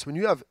know this: when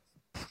you're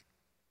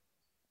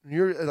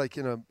like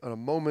in a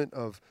moment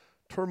of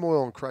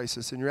turmoil and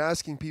crisis, and you're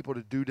asking people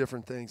to do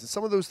different things, and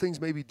some of those things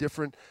may be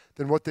different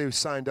than what they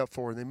signed up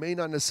for, and they may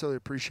not necessarily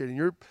appreciate it.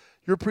 And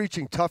you're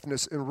preaching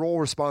toughness and role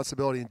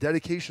responsibility and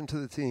dedication to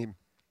the team.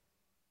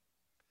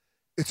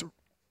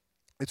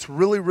 It's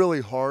really,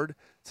 really hard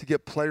to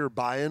get player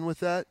buy-in with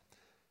that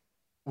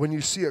when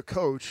you see a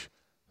coach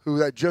who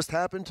that just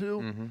happened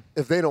to,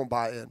 if they don't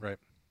buy in. Right.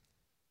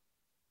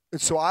 And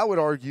so I would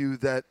argue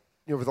that,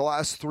 you know, over the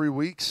last 3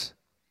 weeks,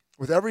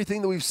 with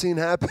everything that we've seen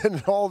happen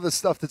and all this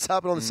stuff that's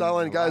happened on the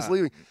sideline and guys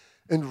leaving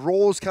and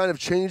roles kind of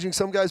changing,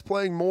 some guys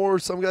playing more,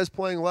 some guys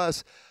playing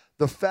less,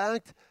 the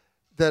fact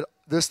that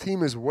this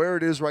team is where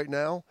it is right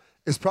now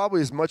is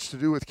probably as much to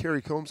do with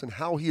Kerry Combs and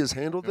how he has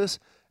handled this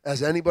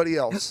as anybody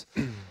else,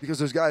 because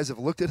those guys have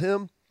looked at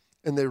him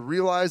and they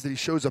realize that he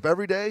shows up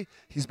every day.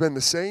 He's been the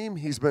same.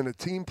 He's been a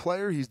team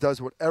player. He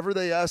does whatever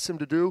they ask him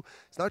to do.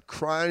 He's not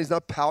crying. He's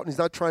not pouting. He's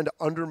not trying to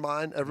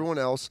undermine everyone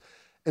else.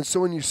 And so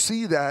when you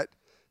see that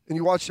and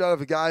you watch it out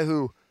of a guy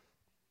who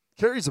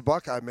Kerry's a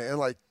Buckeye, man,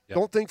 like,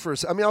 don't think for a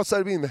second. I mean, outside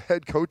of being the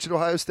head coach at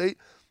Ohio State,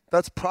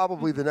 that's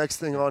probably the next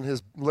thing on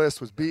his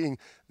list was being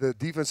the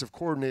defensive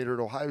coordinator at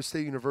Ohio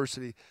State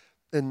University.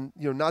 And,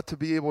 you know, not to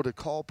be able to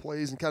call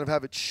plays and kind of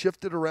have it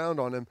shifted around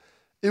on him,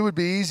 it would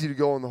be easy to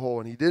go in the hole,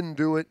 and he didn't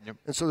do it.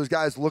 And so those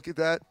guys look at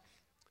that.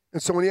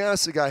 And so when he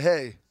asks the guy,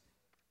 hey,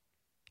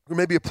 or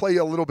maybe play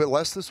a little bit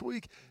less this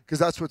week because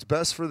that's what's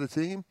best for the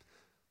team,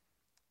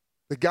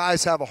 the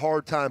guys have a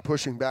hard time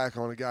pushing back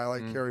on a guy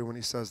like Kerry when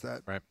he says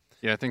that. Right.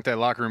 Yeah, I think that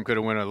locker room could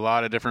have went a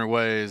lot of different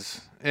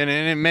ways, and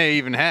it may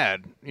even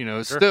had, you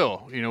know,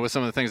 still, you know, with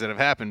some of the things that have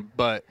happened.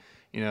 But,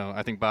 you know,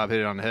 I think Bob hit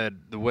it on the head.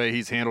 The way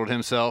he's handled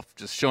himself,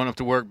 just showing up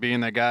to work,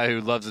 being that guy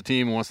who loves the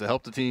team, wants to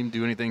help the team,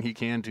 do anything he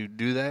can to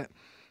do that.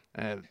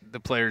 The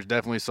players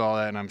definitely saw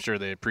that, and I'm sure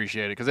they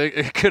appreciate it because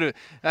it could have.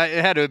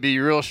 It had to be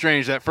real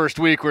strange that first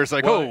week where it's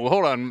like, oh,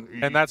 hold on.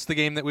 And that's the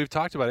game that we've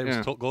talked about. It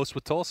was close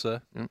with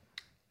Tulsa.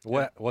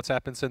 What's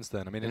happened since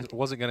then? I mean, it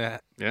wasn't going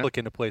to look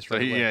into place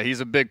right away. Yeah, he's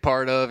a big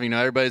part of. You know,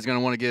 everybody's going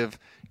to want to give,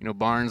 you know,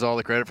 Barnes all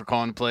the credit for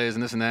calling the plays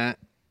and this and that.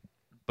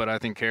 But I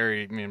think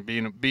Kerry, I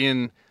mean,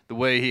 being the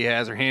way he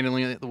has or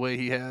handling it the way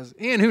he has,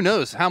 and who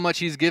knows how much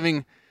he's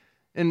giving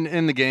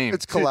in the game.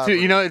 It's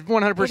collaborative. You know,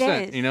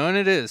 100%. You know, and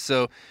it is.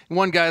 So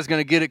one guy's going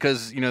to get it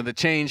because, you know, the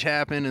change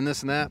happened and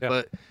this and that.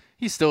 But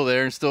he's still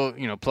there and still,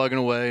 you know, plugging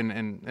away,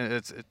 and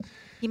it's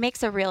he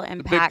makes a real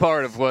impact. A big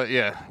part of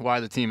why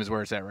the team is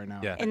where it's at right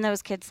now. In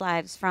those kids'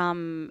 lives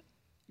from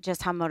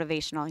just how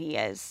motivational he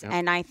is.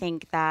 And I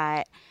think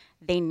that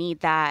they need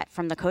that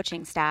from the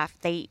coaching staff.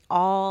 They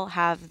all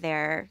have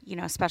their, you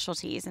know,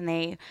 specialties, and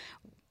they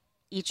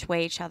each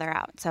weigh each other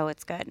out. So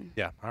it's good.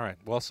 Yeah. All right.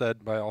 Well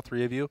said by all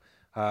three of you.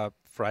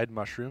 Fried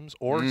mushrooms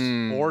or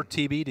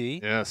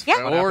TBD. Yes.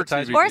 Yeah. Or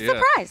TBD. Or a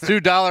surprise.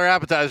 $2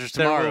 appetizers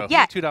tomorrow.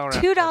 Yeah.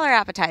 $2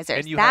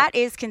 appetizers. And that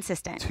is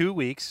consistent. 2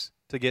 weeks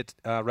to get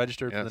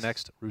registered for the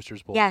next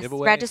Roosters Bowl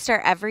giveaway. Yes.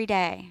 Register every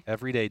day.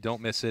 Every day.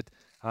 Don't miss it.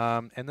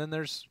 And then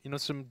there's, you know,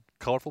 some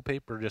colorful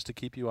paper just to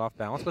keep you off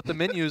balance. But the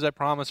menus, I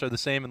promise, are the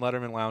same, and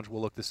Letterman Lounge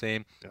will look the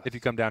same if you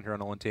come down here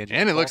on Owen Tangent.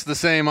 And it looks the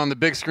same on the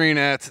big screen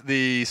at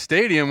the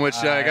stadium, which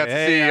I got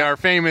to see our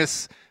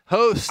famous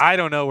host. I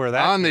don't know where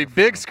that on the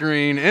big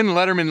screen in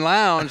Letterman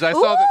Lounge. I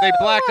saw that they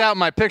blacked out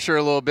my picture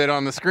a little bit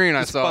on the screen.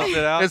 I saw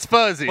it's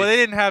fuzzy. Well, they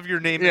didn't have your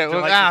name.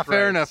 Yeah,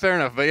 fair enough.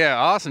 But yeah,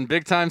 awesome,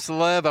 big time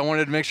celeb. I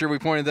wanted to make sure we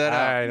pointed that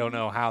out. I don't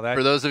know how that.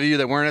 For those of you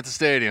that weren't at the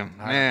stadium,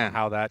 I don't know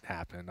how that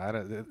happened.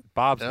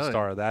 Bob's the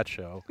star of that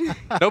show.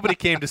 Nobody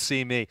came to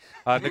see me.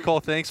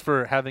 Nicole, thanks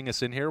for having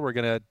us in here. We're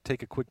gonna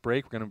take a quick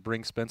break. We're gonna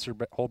bring Spencer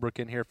Holbrook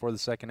in here for the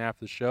second half of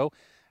the show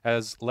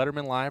as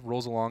Letterman Live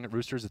rolls along at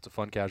Roosters. It's a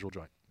fun, casual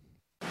joint.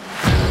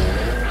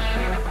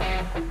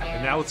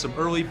 And now with some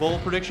early bowl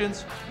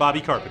predictions,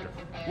 Bobby Carpenter.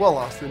 Well,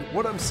 Austin,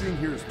 what I'm seeing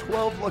here is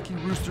 12 lucky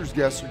Roosters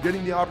guests are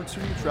getting the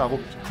opportunity to travel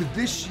to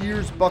this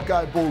year's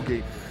Buckeye Bowl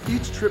game.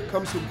 Each trip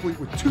comes complete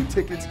with 2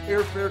 tickets,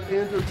 airfare,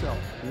 and hotel.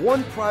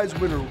 One prize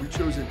winner will be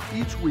chosen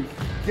each week.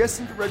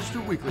 Guests need to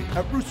register weekly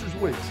at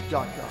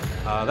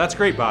roosterswings.com. That's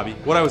great, Bobby.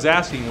 What I was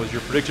asking was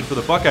your prediction for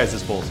the Buckeyes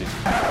this bowl season.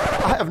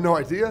 I have no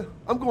idea.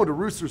 I'm going to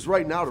Roosters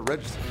right now to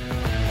register.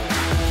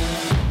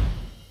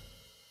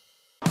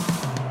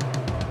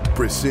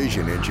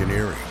 Precision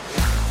engineering.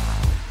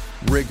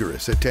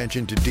 Rigorous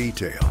attention to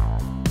detail.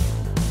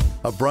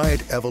 A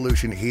Bryant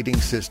Evolution heating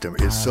system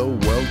is so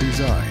well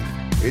designed,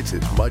 it's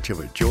as much of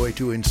a joy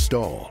to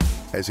install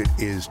as it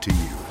is to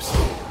use.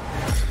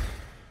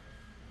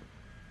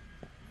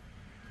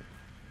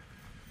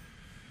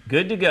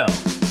 Good to go.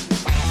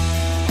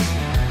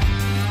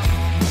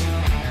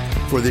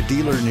 For the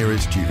dealer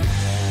nearest you,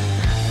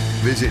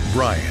 visit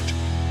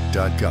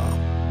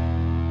Bryant.com.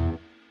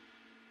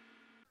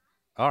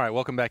 All right,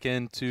 welcome back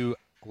into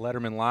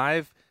Letterman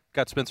Live.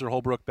 Got Spencer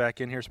Holbrook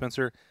back in here.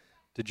 Spencer,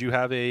 did you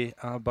have a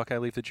Buckeye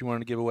Leaf that you wanted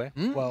to give away?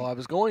 Well, I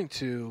was going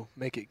to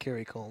make it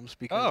Kerry Combs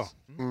because,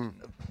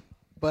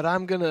 but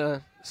I'm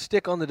gonna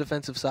stick on the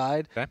defensive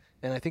side,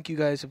 and I think you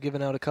guys have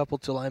given out a couple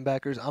to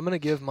linebackers. I'm gonna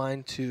give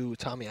mine to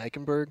Tommy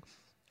Eichenberg.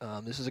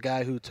 This is a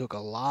guy who took a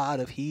lot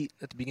of heat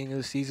at the beginning of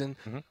the season,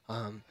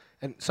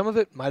 and some of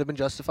it might have been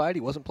justified.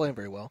 He wasn't playing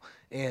very well,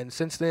 and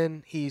since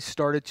then he's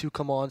started to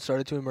come on,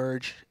 started to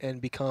emerge,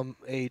 and become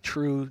a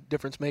true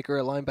difference maker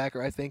at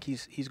linebacker. I think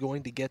he's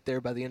going to get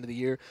there by the end of the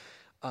year,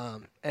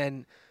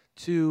 and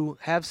to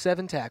have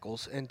 7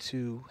 tackles and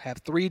to have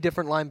 3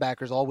 different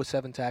linebackers all with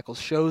 7 tackles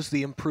shows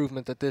the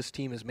improvement that this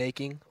team is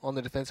making on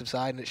the defensive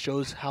side, and it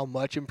shows how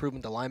much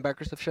improvement the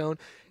linebackers have shown.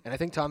 And I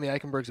think Tommy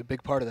Eichenberg's a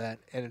big part of that.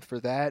 And for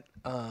that,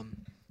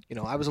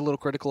 I was a little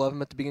critical of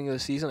him at the beginning of the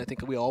season. I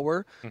think we all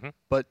were.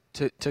 But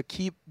to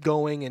keep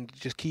going and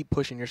just keep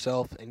pushing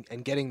yourself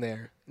and getting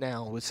there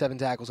now with 7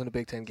 tackles in a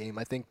Big Ten game,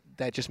 I think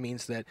that just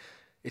means that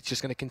it's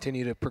just going to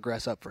continue to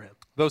progress up for him.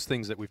 Those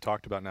things that we've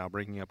talked about now,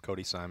 bringing up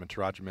Cody Simon,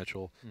 Taraji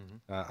Mitchell,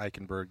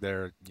 Eichenberg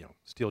there,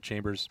 Steel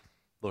Chambers.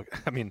 Look,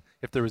 I mean,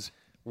 if there was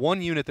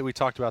one unit that we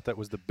talked about that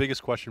was the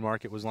biggest question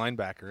mark, it was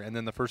linebacker. And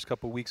then the first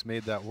couple of weeks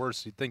made that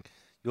worse. You'd think,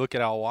 you look at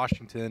Al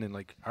Washington and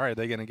like, all right,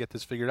 they're going to get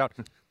this figured out.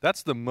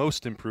 That's the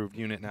most improved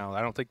unit now.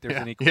 I don't think there's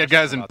any question. Yeah,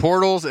 guys in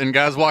portals and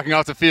guys walking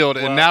off the field.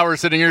 And now we're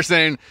sitting here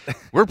saying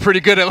we're pretty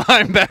good at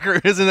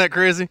linebacker. Isn't that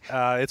crazy?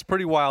 It's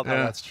pretty wild how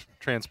that's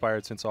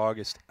transpired since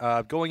August.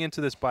 Going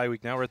into this bye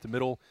week, now we're at the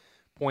middle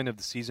point of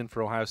the season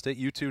for Ohio State.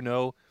 You two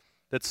know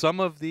that some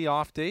of the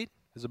off date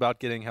is about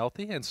getting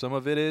healthy and some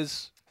of it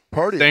is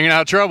party. Staying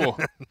out of trouble.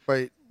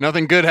 Wait.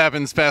 Nothing good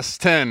happens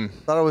past 10.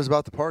 Thought it was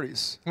about the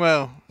parties.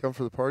 Well. Come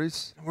for the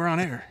parties? We're on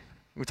air.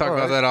 We talk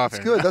about that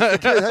often. That's good.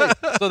 That's good.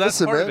 Hey, so that's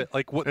listen, part man. of it.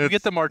 Like, you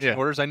get the marching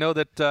orders. I know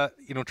that,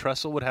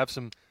 Tressel would have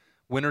some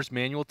winner's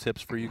manual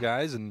tips for you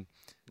guys, and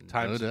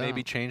times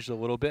maybe changed a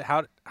little bit.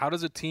 How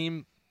does a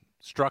team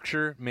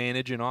structure,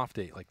 manage an off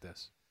date like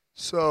this?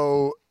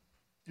 So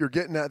they're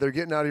getting out of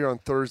here on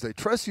Thursday.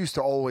 Tress used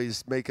to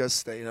always make us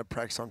stay in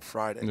practice on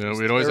Friday. Yeah,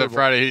 we'd always have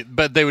Friday,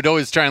 but they would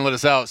always try and let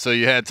us out so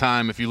you had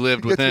time if you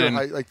lived within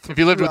if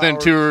you lived within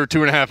 2 or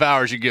 2.5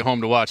 hours, you'd get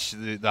home to watch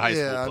the high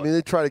school play. Yeah, I mean,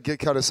 they try to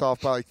cut us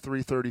off by like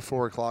 3:30,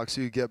 4 o'clock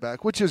so you get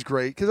back, which is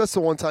great because that's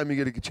the one time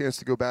you get a chance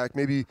to go back.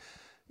 Maybe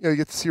you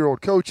get to see your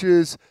old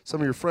coaches,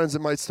 some of your friends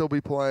that might still be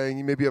playing.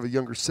 You maybe have a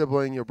younger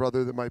sibling, your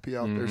brother that might be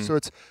out there. So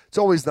it's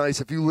always nice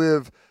if you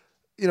live,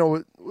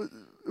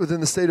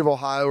 within the state of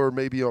Ohio or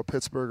maybe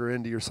Pittsburgh or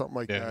Indy or something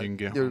like that. You can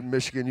get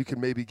Michigan, you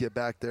can maybe get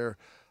back there,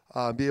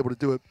 be able to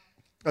do it.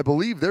 I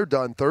believe they're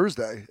done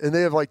Thursday, and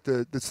they have like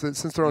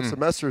since they're on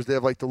semesters, they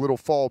have like the little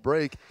fall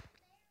break.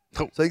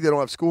 So I think they don't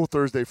have school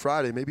Thursday,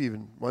 Friday, maybe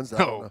even Wednesday.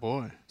 Oh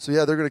boy! So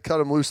yeah, they're going to cut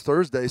them loose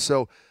Thursday.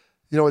 So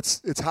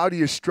it's how do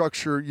you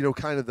structure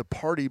kind of the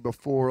party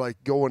before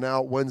like going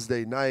out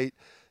Wednesday night.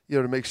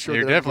 To make sure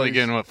you're definitely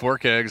getting 4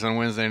 kegs on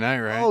Wednesday night,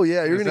 right? Oh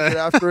yeah, you're going to get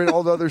after it.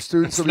 All the other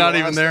students, it's not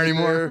even there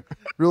anymore.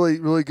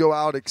 Really go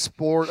out,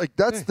 explore. Like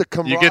that's the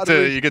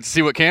camaraderie. You get to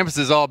see what campus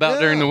is all about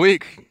during the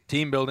week.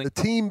 Team building. The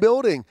team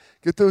building.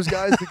 Get those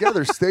guys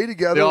together. Stay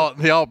together.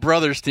 The all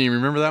brothers team.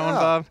 Remember that one,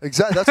 Bob?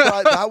 Exactly. That's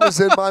why that was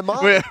in my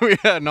mind. we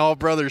had an all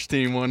brothers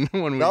team one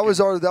week. That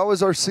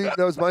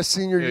was my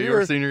senior year.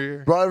 Your senior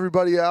year. Brought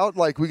everybody out.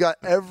 Like we got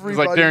everybody. It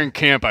was like during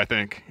camp, I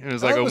think. It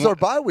was like it was our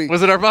bye week.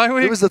 Was it our bye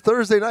week? It was the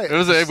Thursday night. It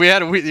was. We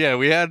had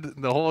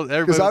the whole.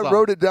 Because I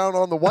wrote it down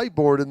on the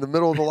whiteboard in the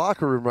middle of the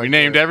locker room. Right. We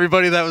named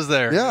everybody that was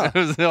there. Yeah. It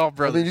was the all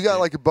brothers. I mean, you got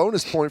like a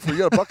bonus point you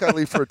got a Buckeye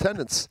leave for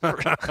attendance.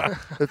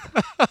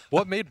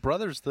 What made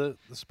Brothers the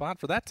spot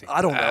for that team?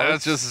 I don't know.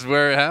 That's just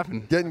where it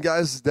happened. Getting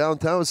guys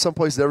downtown was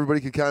someplace that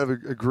everybody could kind of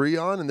agree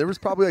on, and there was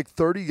probably like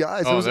 30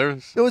 guys. Oh,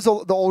 it was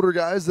the older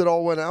guys that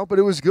all went out, but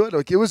it was good.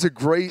 Like it was a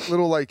great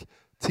little like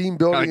team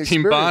building Like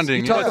experience. team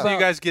bonding. You talk Do about you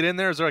guys get in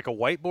there? Is there like a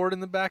whiteboard in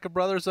the back of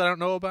Brothers that I don't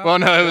know about? Well,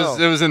 no,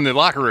 it was in the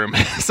locker room.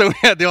 So we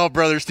had the All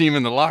Brothers team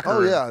in the locker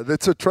room. Oh yeah,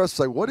 that's a trust.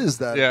 Like, what is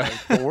that? Yeah.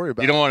 Like, don't worry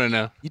about You don't want to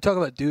know. You talk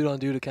about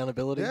dude-on-dude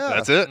accountability. Yeah.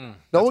 That's it. No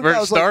That's one where guy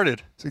it was like-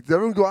 started. It's like, did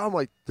everyone go out? I'm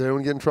like, did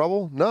anyone get in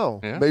trouble? No.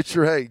 Yeah. Made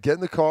sure, hey, get in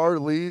the car,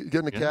 leave, get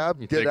in the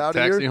cab, You get take a out of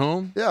taxi here.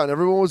 home. Yeah, and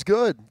everyone was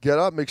good. Get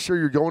up, make sure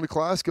you're going to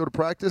class, go to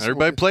practice.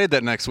 Everybody played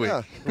that next week.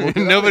 Yeah. We'll get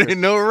out of Nobody, here.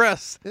 no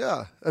arrests.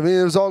 Yeah, I mean,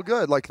 it was all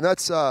good. Like, and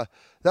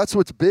that's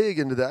what's big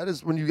into that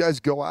is when you guys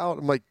go out.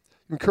 I'm like,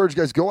 encourage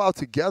you guys, go out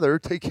together,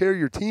 take care of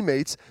your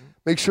teammates,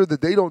 make sure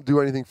that they don't do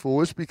anything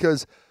foolish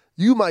because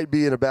you might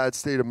be in a bad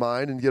state of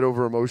mind and get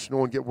over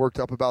emotional and get worked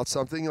up about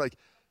something. Like,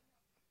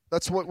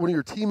 that's what one of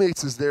your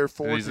teammates is there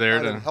for. He's there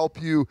kind to of help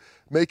you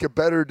make a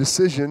better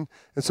decision.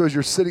 And so as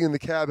you're sitting in the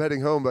cab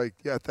heading home, like,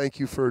 yeah, thank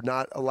you for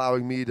not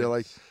allowing me to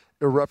like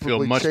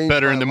irreparably Feel much change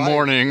better my in the life.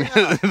 morning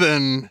Yeah.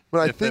 than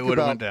When I if it think would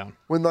have about went down.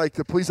 when like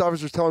the police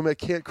officer's telling me I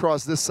can't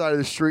cross this side of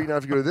the street and I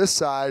have to go to this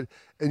side,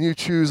 and you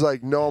choose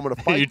like, no, I'm going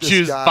to fight You this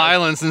choose guy.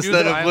 violence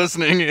instead of violence.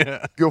 listening.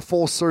 Yeah. Go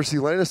full Cersei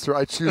Lannister.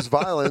 I choose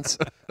violence,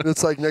 and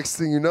it's like next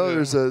thing you know,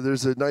 there's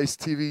a nice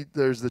TV.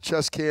 There's the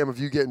chest cam of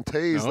you getting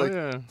tased, Oh, like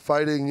yeah.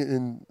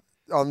 fighting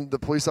on the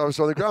police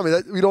officer on the ground. I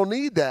mean, we don't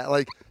need that.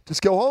 Like,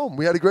 just go home.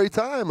 We had a great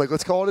time. Like,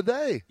 let's call it a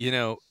day. You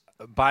know,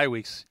 bye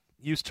weeks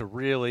used to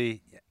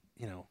really,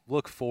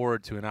 look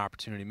forward to an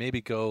opportunity.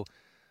 Maybe go,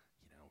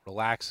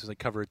 relax as I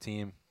cover a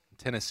team.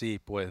 Tennessee,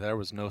 boy, there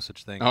was no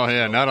such thing. Oh,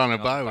 yeah, not on a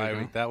bye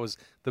week, huh? That was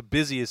the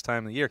busiest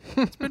time of the year.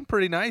 It's been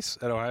pretty nice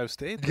at Ohio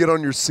State. You get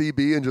on your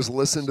CB and just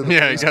listen to the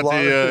Yeah, you police got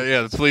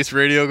blotter. the police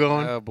radio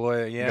going. Oh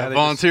boy, yeah. Got they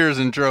volunteers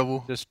in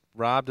trouble. just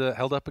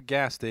held up a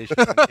gas station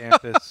on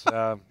campus.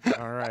 All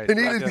right. They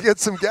needed to get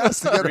some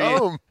gas to get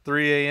home.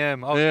 3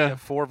 a.m. Oh, Yeah. yeah.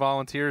 4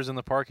 volunteers in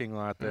the parking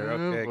lot there. Oh,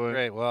 Okay, boy.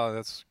 great. Well,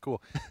 that's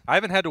cool. I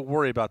haven't had to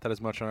worry about that as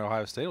much on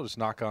Ohio State. I'll just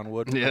knock on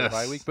wood for the Yes.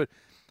 bye week. But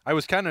I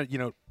was kind of,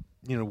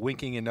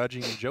 winking and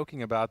nudging and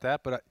joking about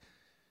that. But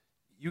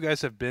you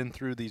guys have been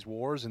through these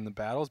wars and the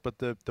battles, but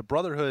the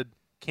brotherhood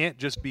can't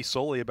just be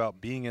solely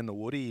about being in the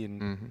Woody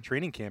and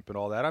training camp and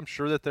all that. I'm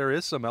sure that there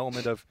is some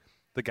element of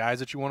the guys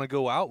that you want to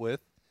go out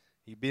with.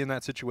 You be in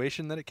that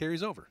situation, that it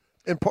carries over.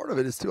 And part of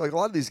it is, too, like a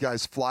lot of these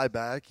guys fly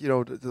back,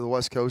 to the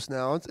West Coast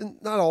now.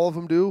 And not all of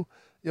them do.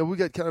 We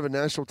got kind of a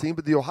national team.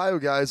 But the Ohio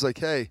guys, like,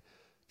 hey,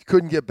 if you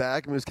couldn't get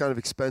back, it was kind of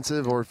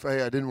expensive. Or if,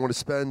 hey, I didn't want to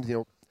spend,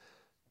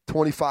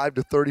 25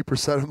 to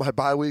 30% of my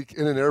bye week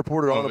in an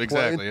airport or on a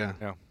exactly, plane.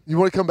 yeah. You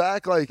want to come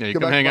back? Like, Yeah, you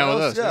come come back hang to my out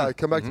with house? us, Yeah, yeah.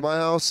 come back to my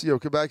house.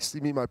 Come back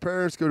to meet my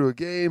parents, go to a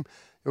game,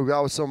 go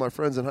out with some of my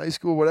friends in high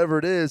school, whatever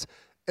it is.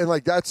 And,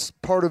 like, that's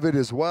part of it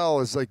as well,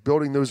 is, like,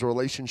 building those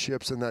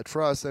relationships and that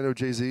trust. I know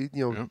Jay-Z,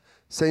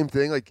 same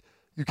thing. Like,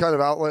 you kind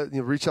of outlet,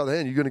 reach out the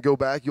hand. You're going to go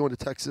back, you go into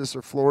Texas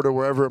or Florida,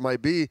 wherever it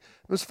might be.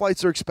 Those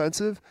flights are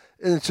expensive.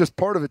 And it's just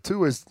part of it,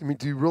 too, is,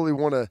 do you really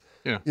want to,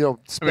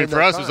 spend for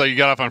that us, time? it was like you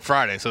got off on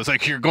Friday. So it's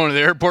like you're going to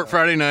the airport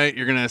Friday night,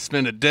 you're going to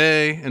spend a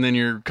day, and then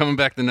you're coming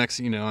back the next,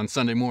 on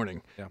Sunday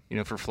morning,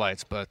 for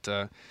flights. But,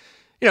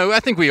 I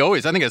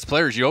think as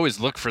players, you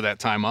always look for that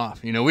time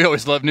off. We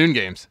always love noon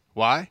games.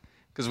 Why?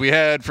 Because we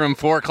had from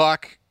 4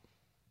 o'clock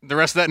the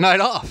rest of that night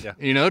off,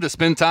 to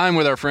spend time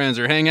with our friends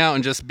or hang out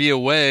and just be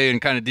away and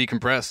kind of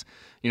decompress,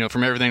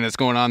 from everything that's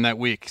going on that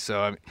week.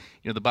 So,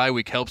 the bye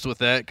week helps with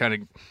that, kind of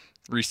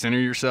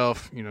recenter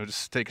yourself,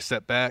 just take a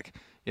step back.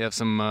 You have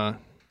some, I don't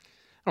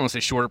want to say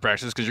shorter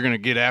practices because you're going to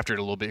get after it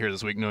a little bit here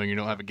this week knowing you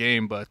don't have a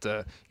game. But,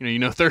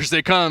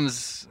 Thursday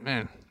comes,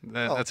 man,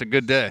 that's a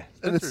good day.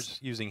 Spencer's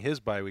using his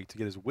bye week to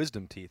get his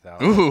wisdom teeth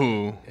out.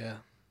 Ooh. Yeah.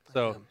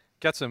 So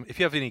got some. If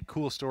you have any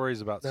cool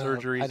stories about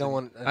surgeries, I don't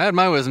want. I had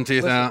my wisdom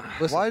teeth out.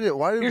 Listen, Why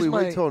did here's we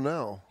my- wait till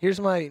now? Here's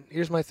my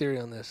theory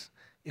on this.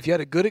 If you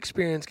had a good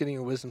experience getting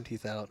your wisdom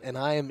teeth out, and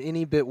I am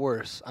any bit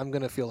worse, I'm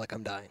gonna feel like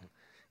I'm dying.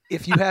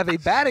 If you have a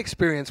bad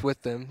experience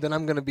with them, then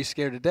I'm gonna be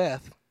scared to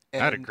death.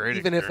 And I had a great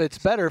even if it's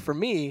better for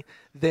me,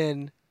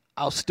 then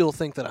I'll still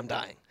think that I'm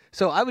dying.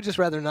 So I would just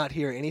rather not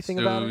hear anything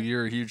about So it.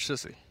 you're a huge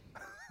sissy.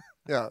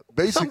 Yeah,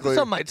 basically.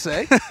 Some might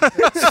say.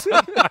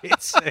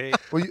 I'd say.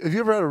 Well, have you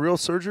ever had a real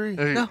surgery?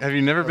 Have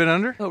you never been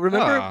under? Oh,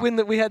 remember Oh.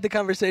 when we had the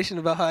conversation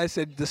about how I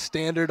said the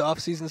standard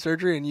off-season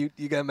surgery, and you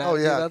got mad Oh, at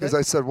me yeah, about because that?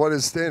 I said, what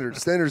is standard?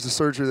 Standard is a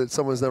surgery that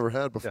someone's never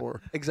had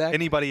before. Exactly.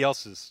 Anybody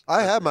else's?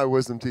 I had my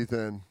wisdom teeth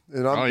in,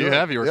 and I'm Oh, good. you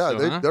have yours Yeah,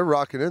 still, huh? they're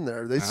rocking in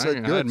there. They said I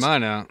good. had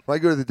mine out. When I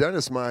go to the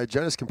dentist, my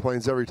hygienist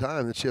complains every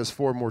time that she has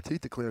 4 more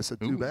teeth to clean. I said,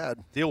 too bad.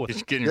 Deal with You're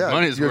it. getting your Yeah,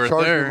 money's you're worth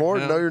charging there. me more?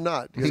 Yeah. No, you're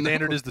not. The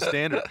standard is the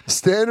standard.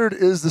 Standard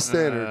is the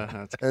standard.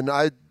 that's And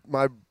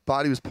my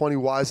body was plenty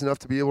wise enough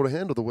to be able to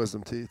handle the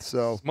wisdom teeth.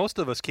 So Most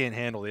of us can't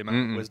handle the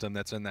amount of wisdom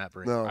that's in that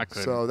brain. no, I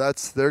couldn't. so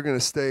they're going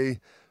to stay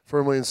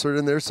firmly inserted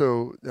in there.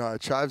 I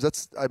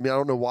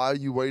don't know why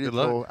you waited Good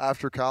luck. till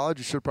after college.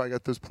 You should have probably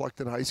got those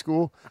plucked in high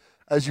school.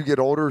 As you get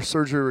older,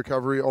 surgery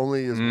recovery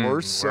only is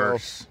worse.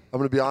 worse. So I'm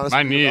going to be honest.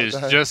 My with you knee about is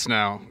that. just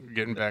now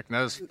getting back.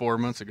 That was 4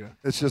 months ago.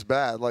 It's just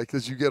bad. Like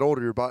as you get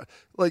older, your body.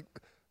 Like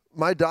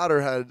my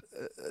daughter had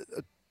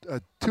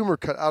a tumor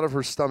cut out of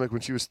her stomach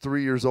when she was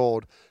 3 years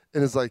old,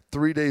 and is like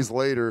 3 days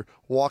later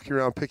walking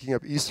around picking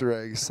up Easter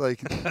eggs. Like,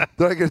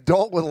 they're like an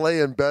adult would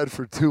lay in bed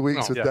for 2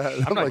 weeks with that.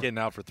 I'm not like, getting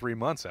out for 3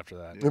 months after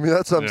that. I mean,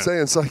 that's what I'm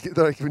saying. So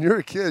like when you're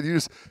a kid,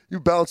 you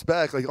bounce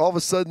back. Like all of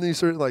a sudden you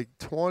start like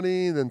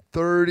 20, then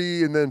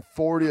 30, and then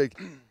 40.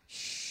 Like,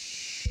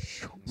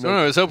 so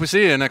let's hope we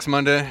see you next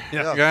Monday.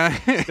 Yeah.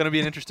 It's going to be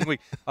an interesting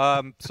week.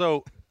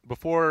 So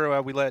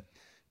before we let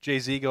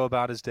Jay-Z go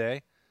about his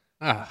day,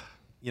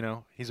 you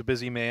know, he's a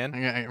busy man.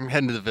 I'm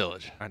heading to the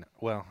Village. I know.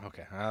 Well,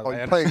 okay.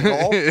 You're playing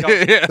golf?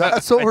 Yeah.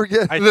 That's what we're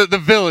getting. The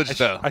Village,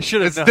 though. I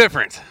should have It's known.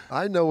 different.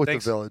 I know what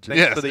Thanks, the Village is. thanks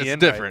Yes, for the it's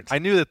invite. different. I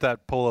knew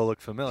that polo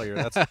looked familiar.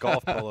 That's a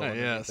golf polo.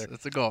 Yes,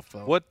 it's a golf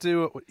polo. What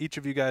do each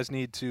of you guys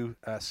need to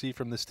see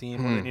from this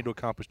team? What do they need to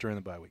accomplish during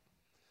the bye week?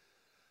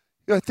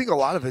 You know, I think a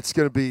lot of it's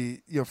going to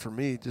be, you know, for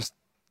me, just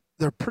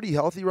they're pretty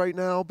healthy right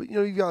now. But, you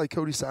know, you got like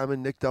Cody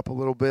Simon nicked up a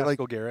little bit.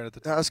 Haskell like Garrett at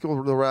the top.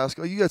 Haskell, the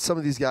Rascal. You got some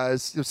of these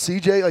guys. You know,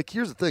 CJ, like,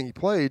 here's the thing. He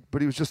played,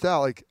 but he was just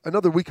out. Like,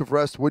 another week of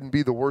rest wouldn't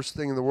be the worst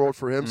thing in the world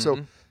for him. So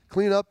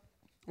clean up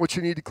what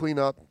you need to clean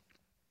up.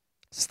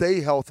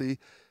 Stay healthy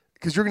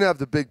because you're going to have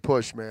the big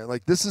push, man.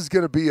 Like, this is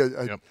going to be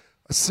a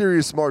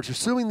serious march.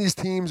 Assuming these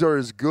teams are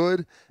as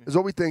good as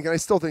what we think, and I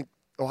still think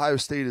Ohio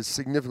State is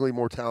significantly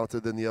more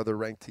talented than the other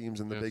ranked teams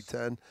in the Big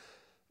Ten.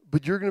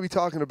 But you're going to be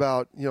talking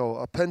about, you know,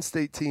 a Penn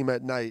State team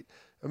at night,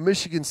 a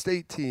Michigan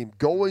State team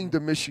going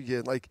to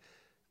Michigan. Like,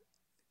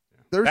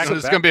 there's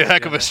it's going to be a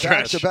heck of a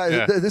stretch.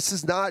 This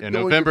is not going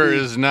November to be,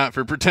 is not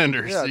for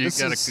pretenders. Yeah, You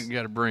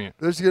got to bring it.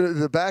 There's going to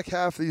the back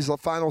half of these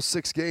final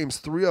 6 games.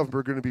 3 of them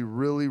are going to be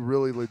really,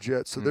 really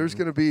legit. So there's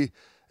going to be,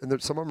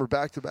 and some of them are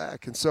back to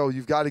back, and so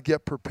you've got to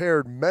get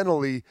prepared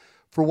mentally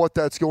for what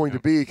that's going to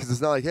be, because it's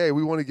not like, hey,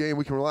 we won a game,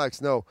 we can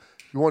relax. No,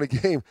 you won a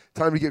game,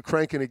 time to get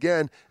cranking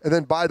again. And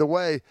then, by the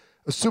way,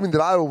 assuming that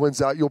Iowa wins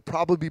out, you'll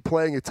probably be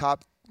playing a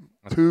top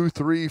 2,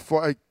 3,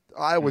 4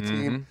 Iowa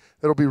team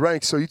that'll be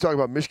ranked. So you talk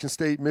about Michigan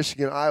State,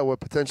 Michigan, Iowa,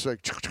 potentially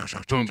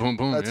like boom, boom,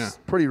 boom. That's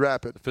pretty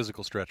rapid. The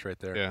physical stretch right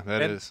there. Yeah,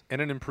 that is. And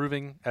an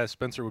improving, as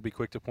Spencer would be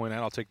quick to point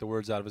out, I'll take the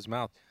words out of his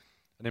mouth,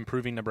 an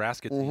improving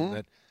Nebraska team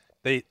that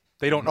they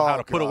don't know how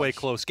to put away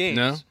close games.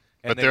 No,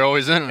 but they're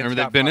always in them.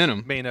 They've been in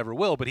them. May never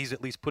will, but he's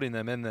at least putting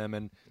them in them,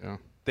 and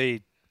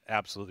they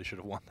absolutely should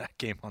have won that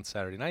game on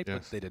Saturday night,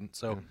 but they didn't.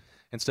 So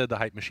instead, the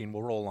hype machine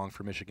will roll along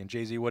for Michigan.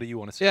 Jay-Z, what do you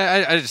want to say?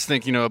 Yeah, I just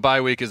think, you know, a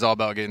bye week is all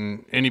about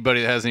getting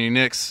anybody that has any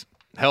nicks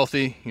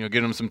healthy, you know,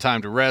 getting them some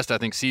time to rest. I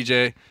think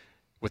CJ,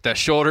 with that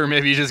shoulder,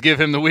 maybe you just give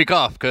him the week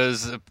off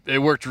because it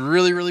worked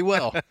really, really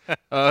well.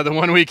 The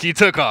 1 week he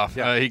took off.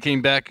 He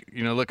came back,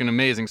 you know, looking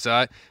amazing.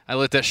 So I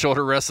let that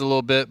shoulder rest a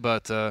little bit,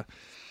 but,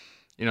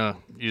 you know,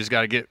 you just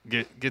got to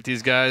get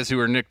these guys who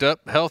are nicked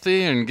up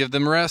healthy and give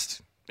them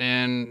rest.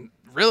 And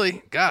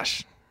really,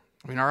 gosh,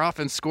 I mean, our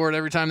offense scored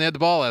every time they had the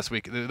ball last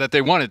week that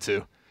they wanted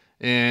to.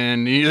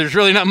 And there's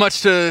really not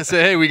much to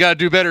say, hey, we got to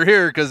do better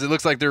here, because it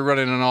looks like they're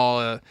running on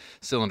all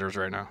cylinders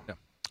right now. Yeah.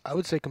 I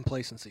would say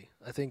complacency.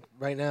 I think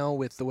right now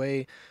with the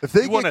way if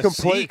they get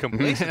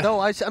complacent,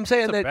 no, I'm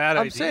saying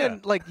that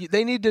saying like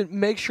they need to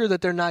make sure that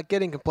they're not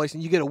getting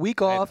complacent. You get a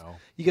week off,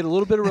 you get a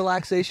little bit of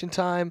relaxation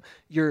time.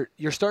 You're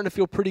starting to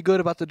feel pretty good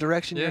about the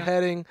direction you're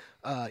heading.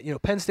 You know,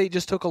 Penn State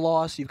just took a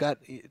loss. You've got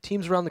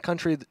teams around the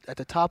country at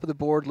the top of the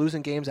board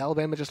losing games.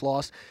 Alabama just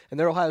lost, and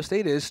their Ohio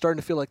State is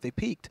starting to feel like they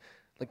peaked.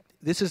 Like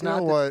this is not.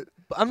 You know what?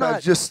 I'm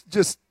not just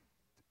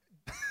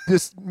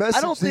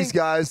message these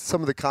guys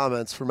some of the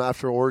comments from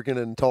after Oregon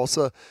and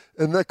Tulsa,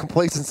 and that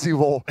complacency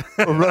will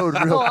erode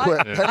real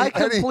quick. I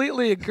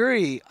completely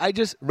agree. I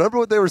just remember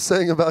what they were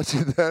saying about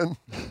you then.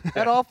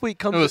 That off week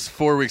comes. It was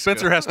 4 weeks.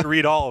 Spencer has to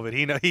read all of it.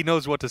 He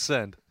knows what to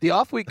send. The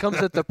off week comes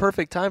at the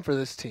perfect time for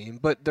this team,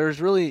 but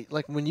there's really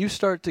like when you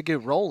start to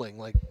get rolling,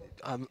 like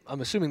I'm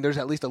assuming there's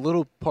at least a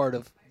little part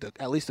of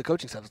at least the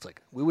coaching staff. It's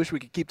like we wish we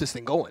could keep this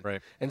thing going.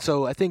 Right. And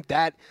so I think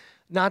that.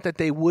 Not that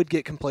they would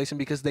get complacent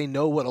because they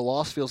know what a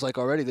loss feels like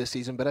already this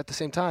season, but at the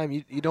same time,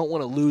 you don't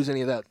want to lose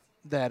any of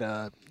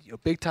that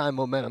big-time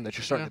momentum that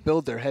you're starting to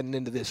build there heading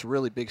into this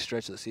really big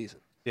stretch of the season.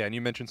 Yeah, and you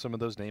mentioned some of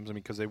those names. I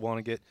mean, because they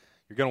want to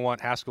you're going to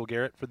want Haskell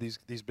Garrett for these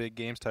big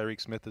games. Tyreek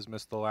Smith has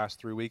missed the last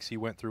 3 weeks. He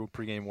went through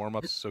pregame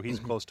warmups, so he's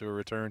close to a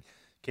return.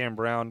 Cam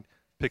Brown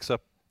picks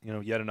up, you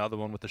know, yet another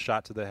one with a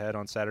shot to the head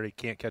on Saturday.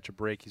 Can't catch a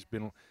break. He's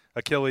been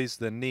Achilles,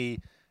 then knee.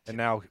 And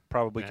now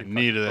probably can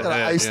knee to the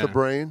head. Ice the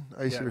brain.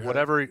 Ice your head.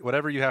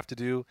 Whatever you have to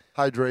do.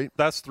 Hydrate.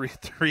 That's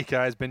three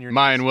guys been your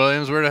Mayan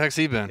Williams, where the heck's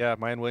he been? Yeah,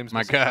 Mayan Williams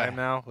my guy time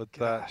now with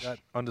that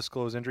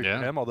undisclosed injury for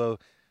him. Although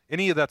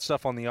any of that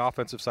stuff on the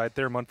offensive side,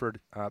 Thayer Munford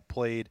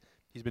played.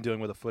 He's been dealing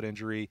with a foot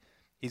injury.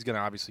 He's going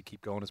to obviously keep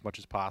going as much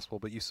as possible,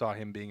 but you saw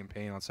him being in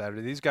pain on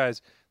Saturday. These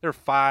guys, there are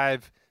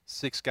 5,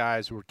 6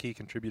 guys who are key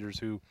contributors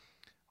who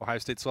Ohio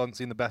State still hasn't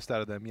seen the best out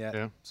of them yet.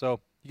 Yeah.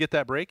 So you get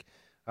that break.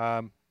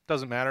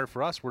 Doesn't matter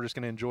for us. We're just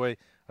going to enjoy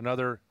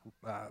another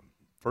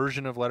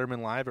version of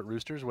Letterman Live at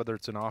Roosters, whether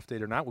it's an off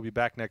date or not. We'll be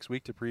back next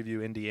week to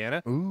preview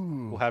Indiana.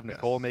 Ooh, we'll have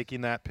Nicole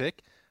making that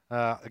pick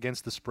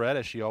against the spread,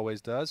 as she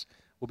always does.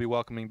 we'll be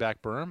welcoming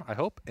back Berm, I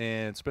hope,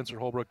 and Spencer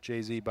Holbrook,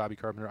 Jay-Z, Bobby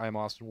Carpenter. I'm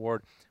Austin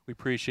Ward. We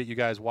appreciate you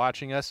guys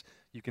watching us.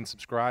 You can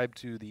subscribe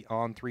to the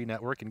On3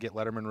 network and get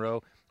Letterman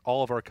Row.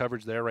 All of our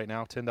coverage there right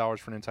now, $10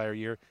 for an entire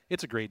year.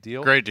 It's a great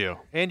deal. Great deal.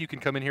 And you can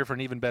come in here for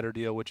an even better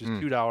deal, which is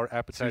 $2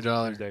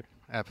 Appetizer Tuesday.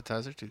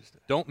 Appetizer Tuesday.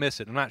 Don't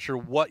miss it. I'm not sure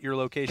what your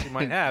location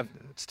might have.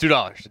 It's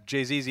 $2.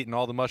 Jay-Z's eating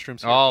all the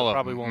mushrooms here. All of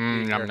probably them.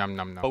 won't be here. Nom,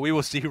 nom, nom. But we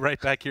will see you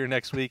right back here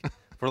next week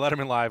for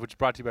Letterman Live, which is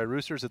brought to you by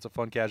Roosters. It's a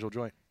fun, casual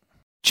joint.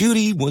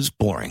 Judy was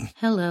boring.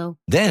 Hello.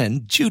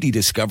 Then Judy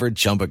discovered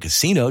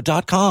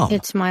ChumbaCasino.com.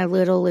 It's my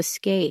little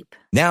escape.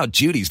 Now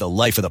Judy's the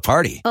life of the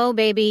party. Oh,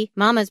 baby,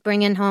 mama's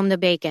bringing home the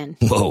bacon.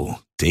 Whoa,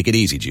 take it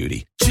easy,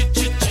 Judy.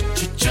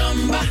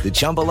 The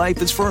Chumba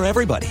life is for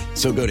everybody.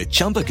 So go to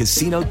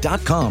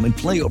ChumbaCasino.com and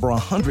play over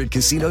 100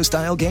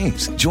 casino-style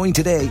games. Join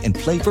today and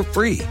play for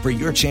free for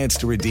your chance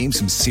to redeem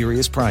some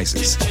serious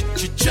prizes.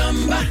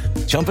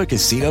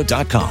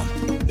 ChumbaCasino.com.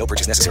 No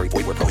purchase necessary.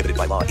 Void where prohibited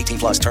by law.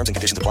 18+ terms and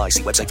conditions apply.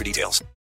 See website for details.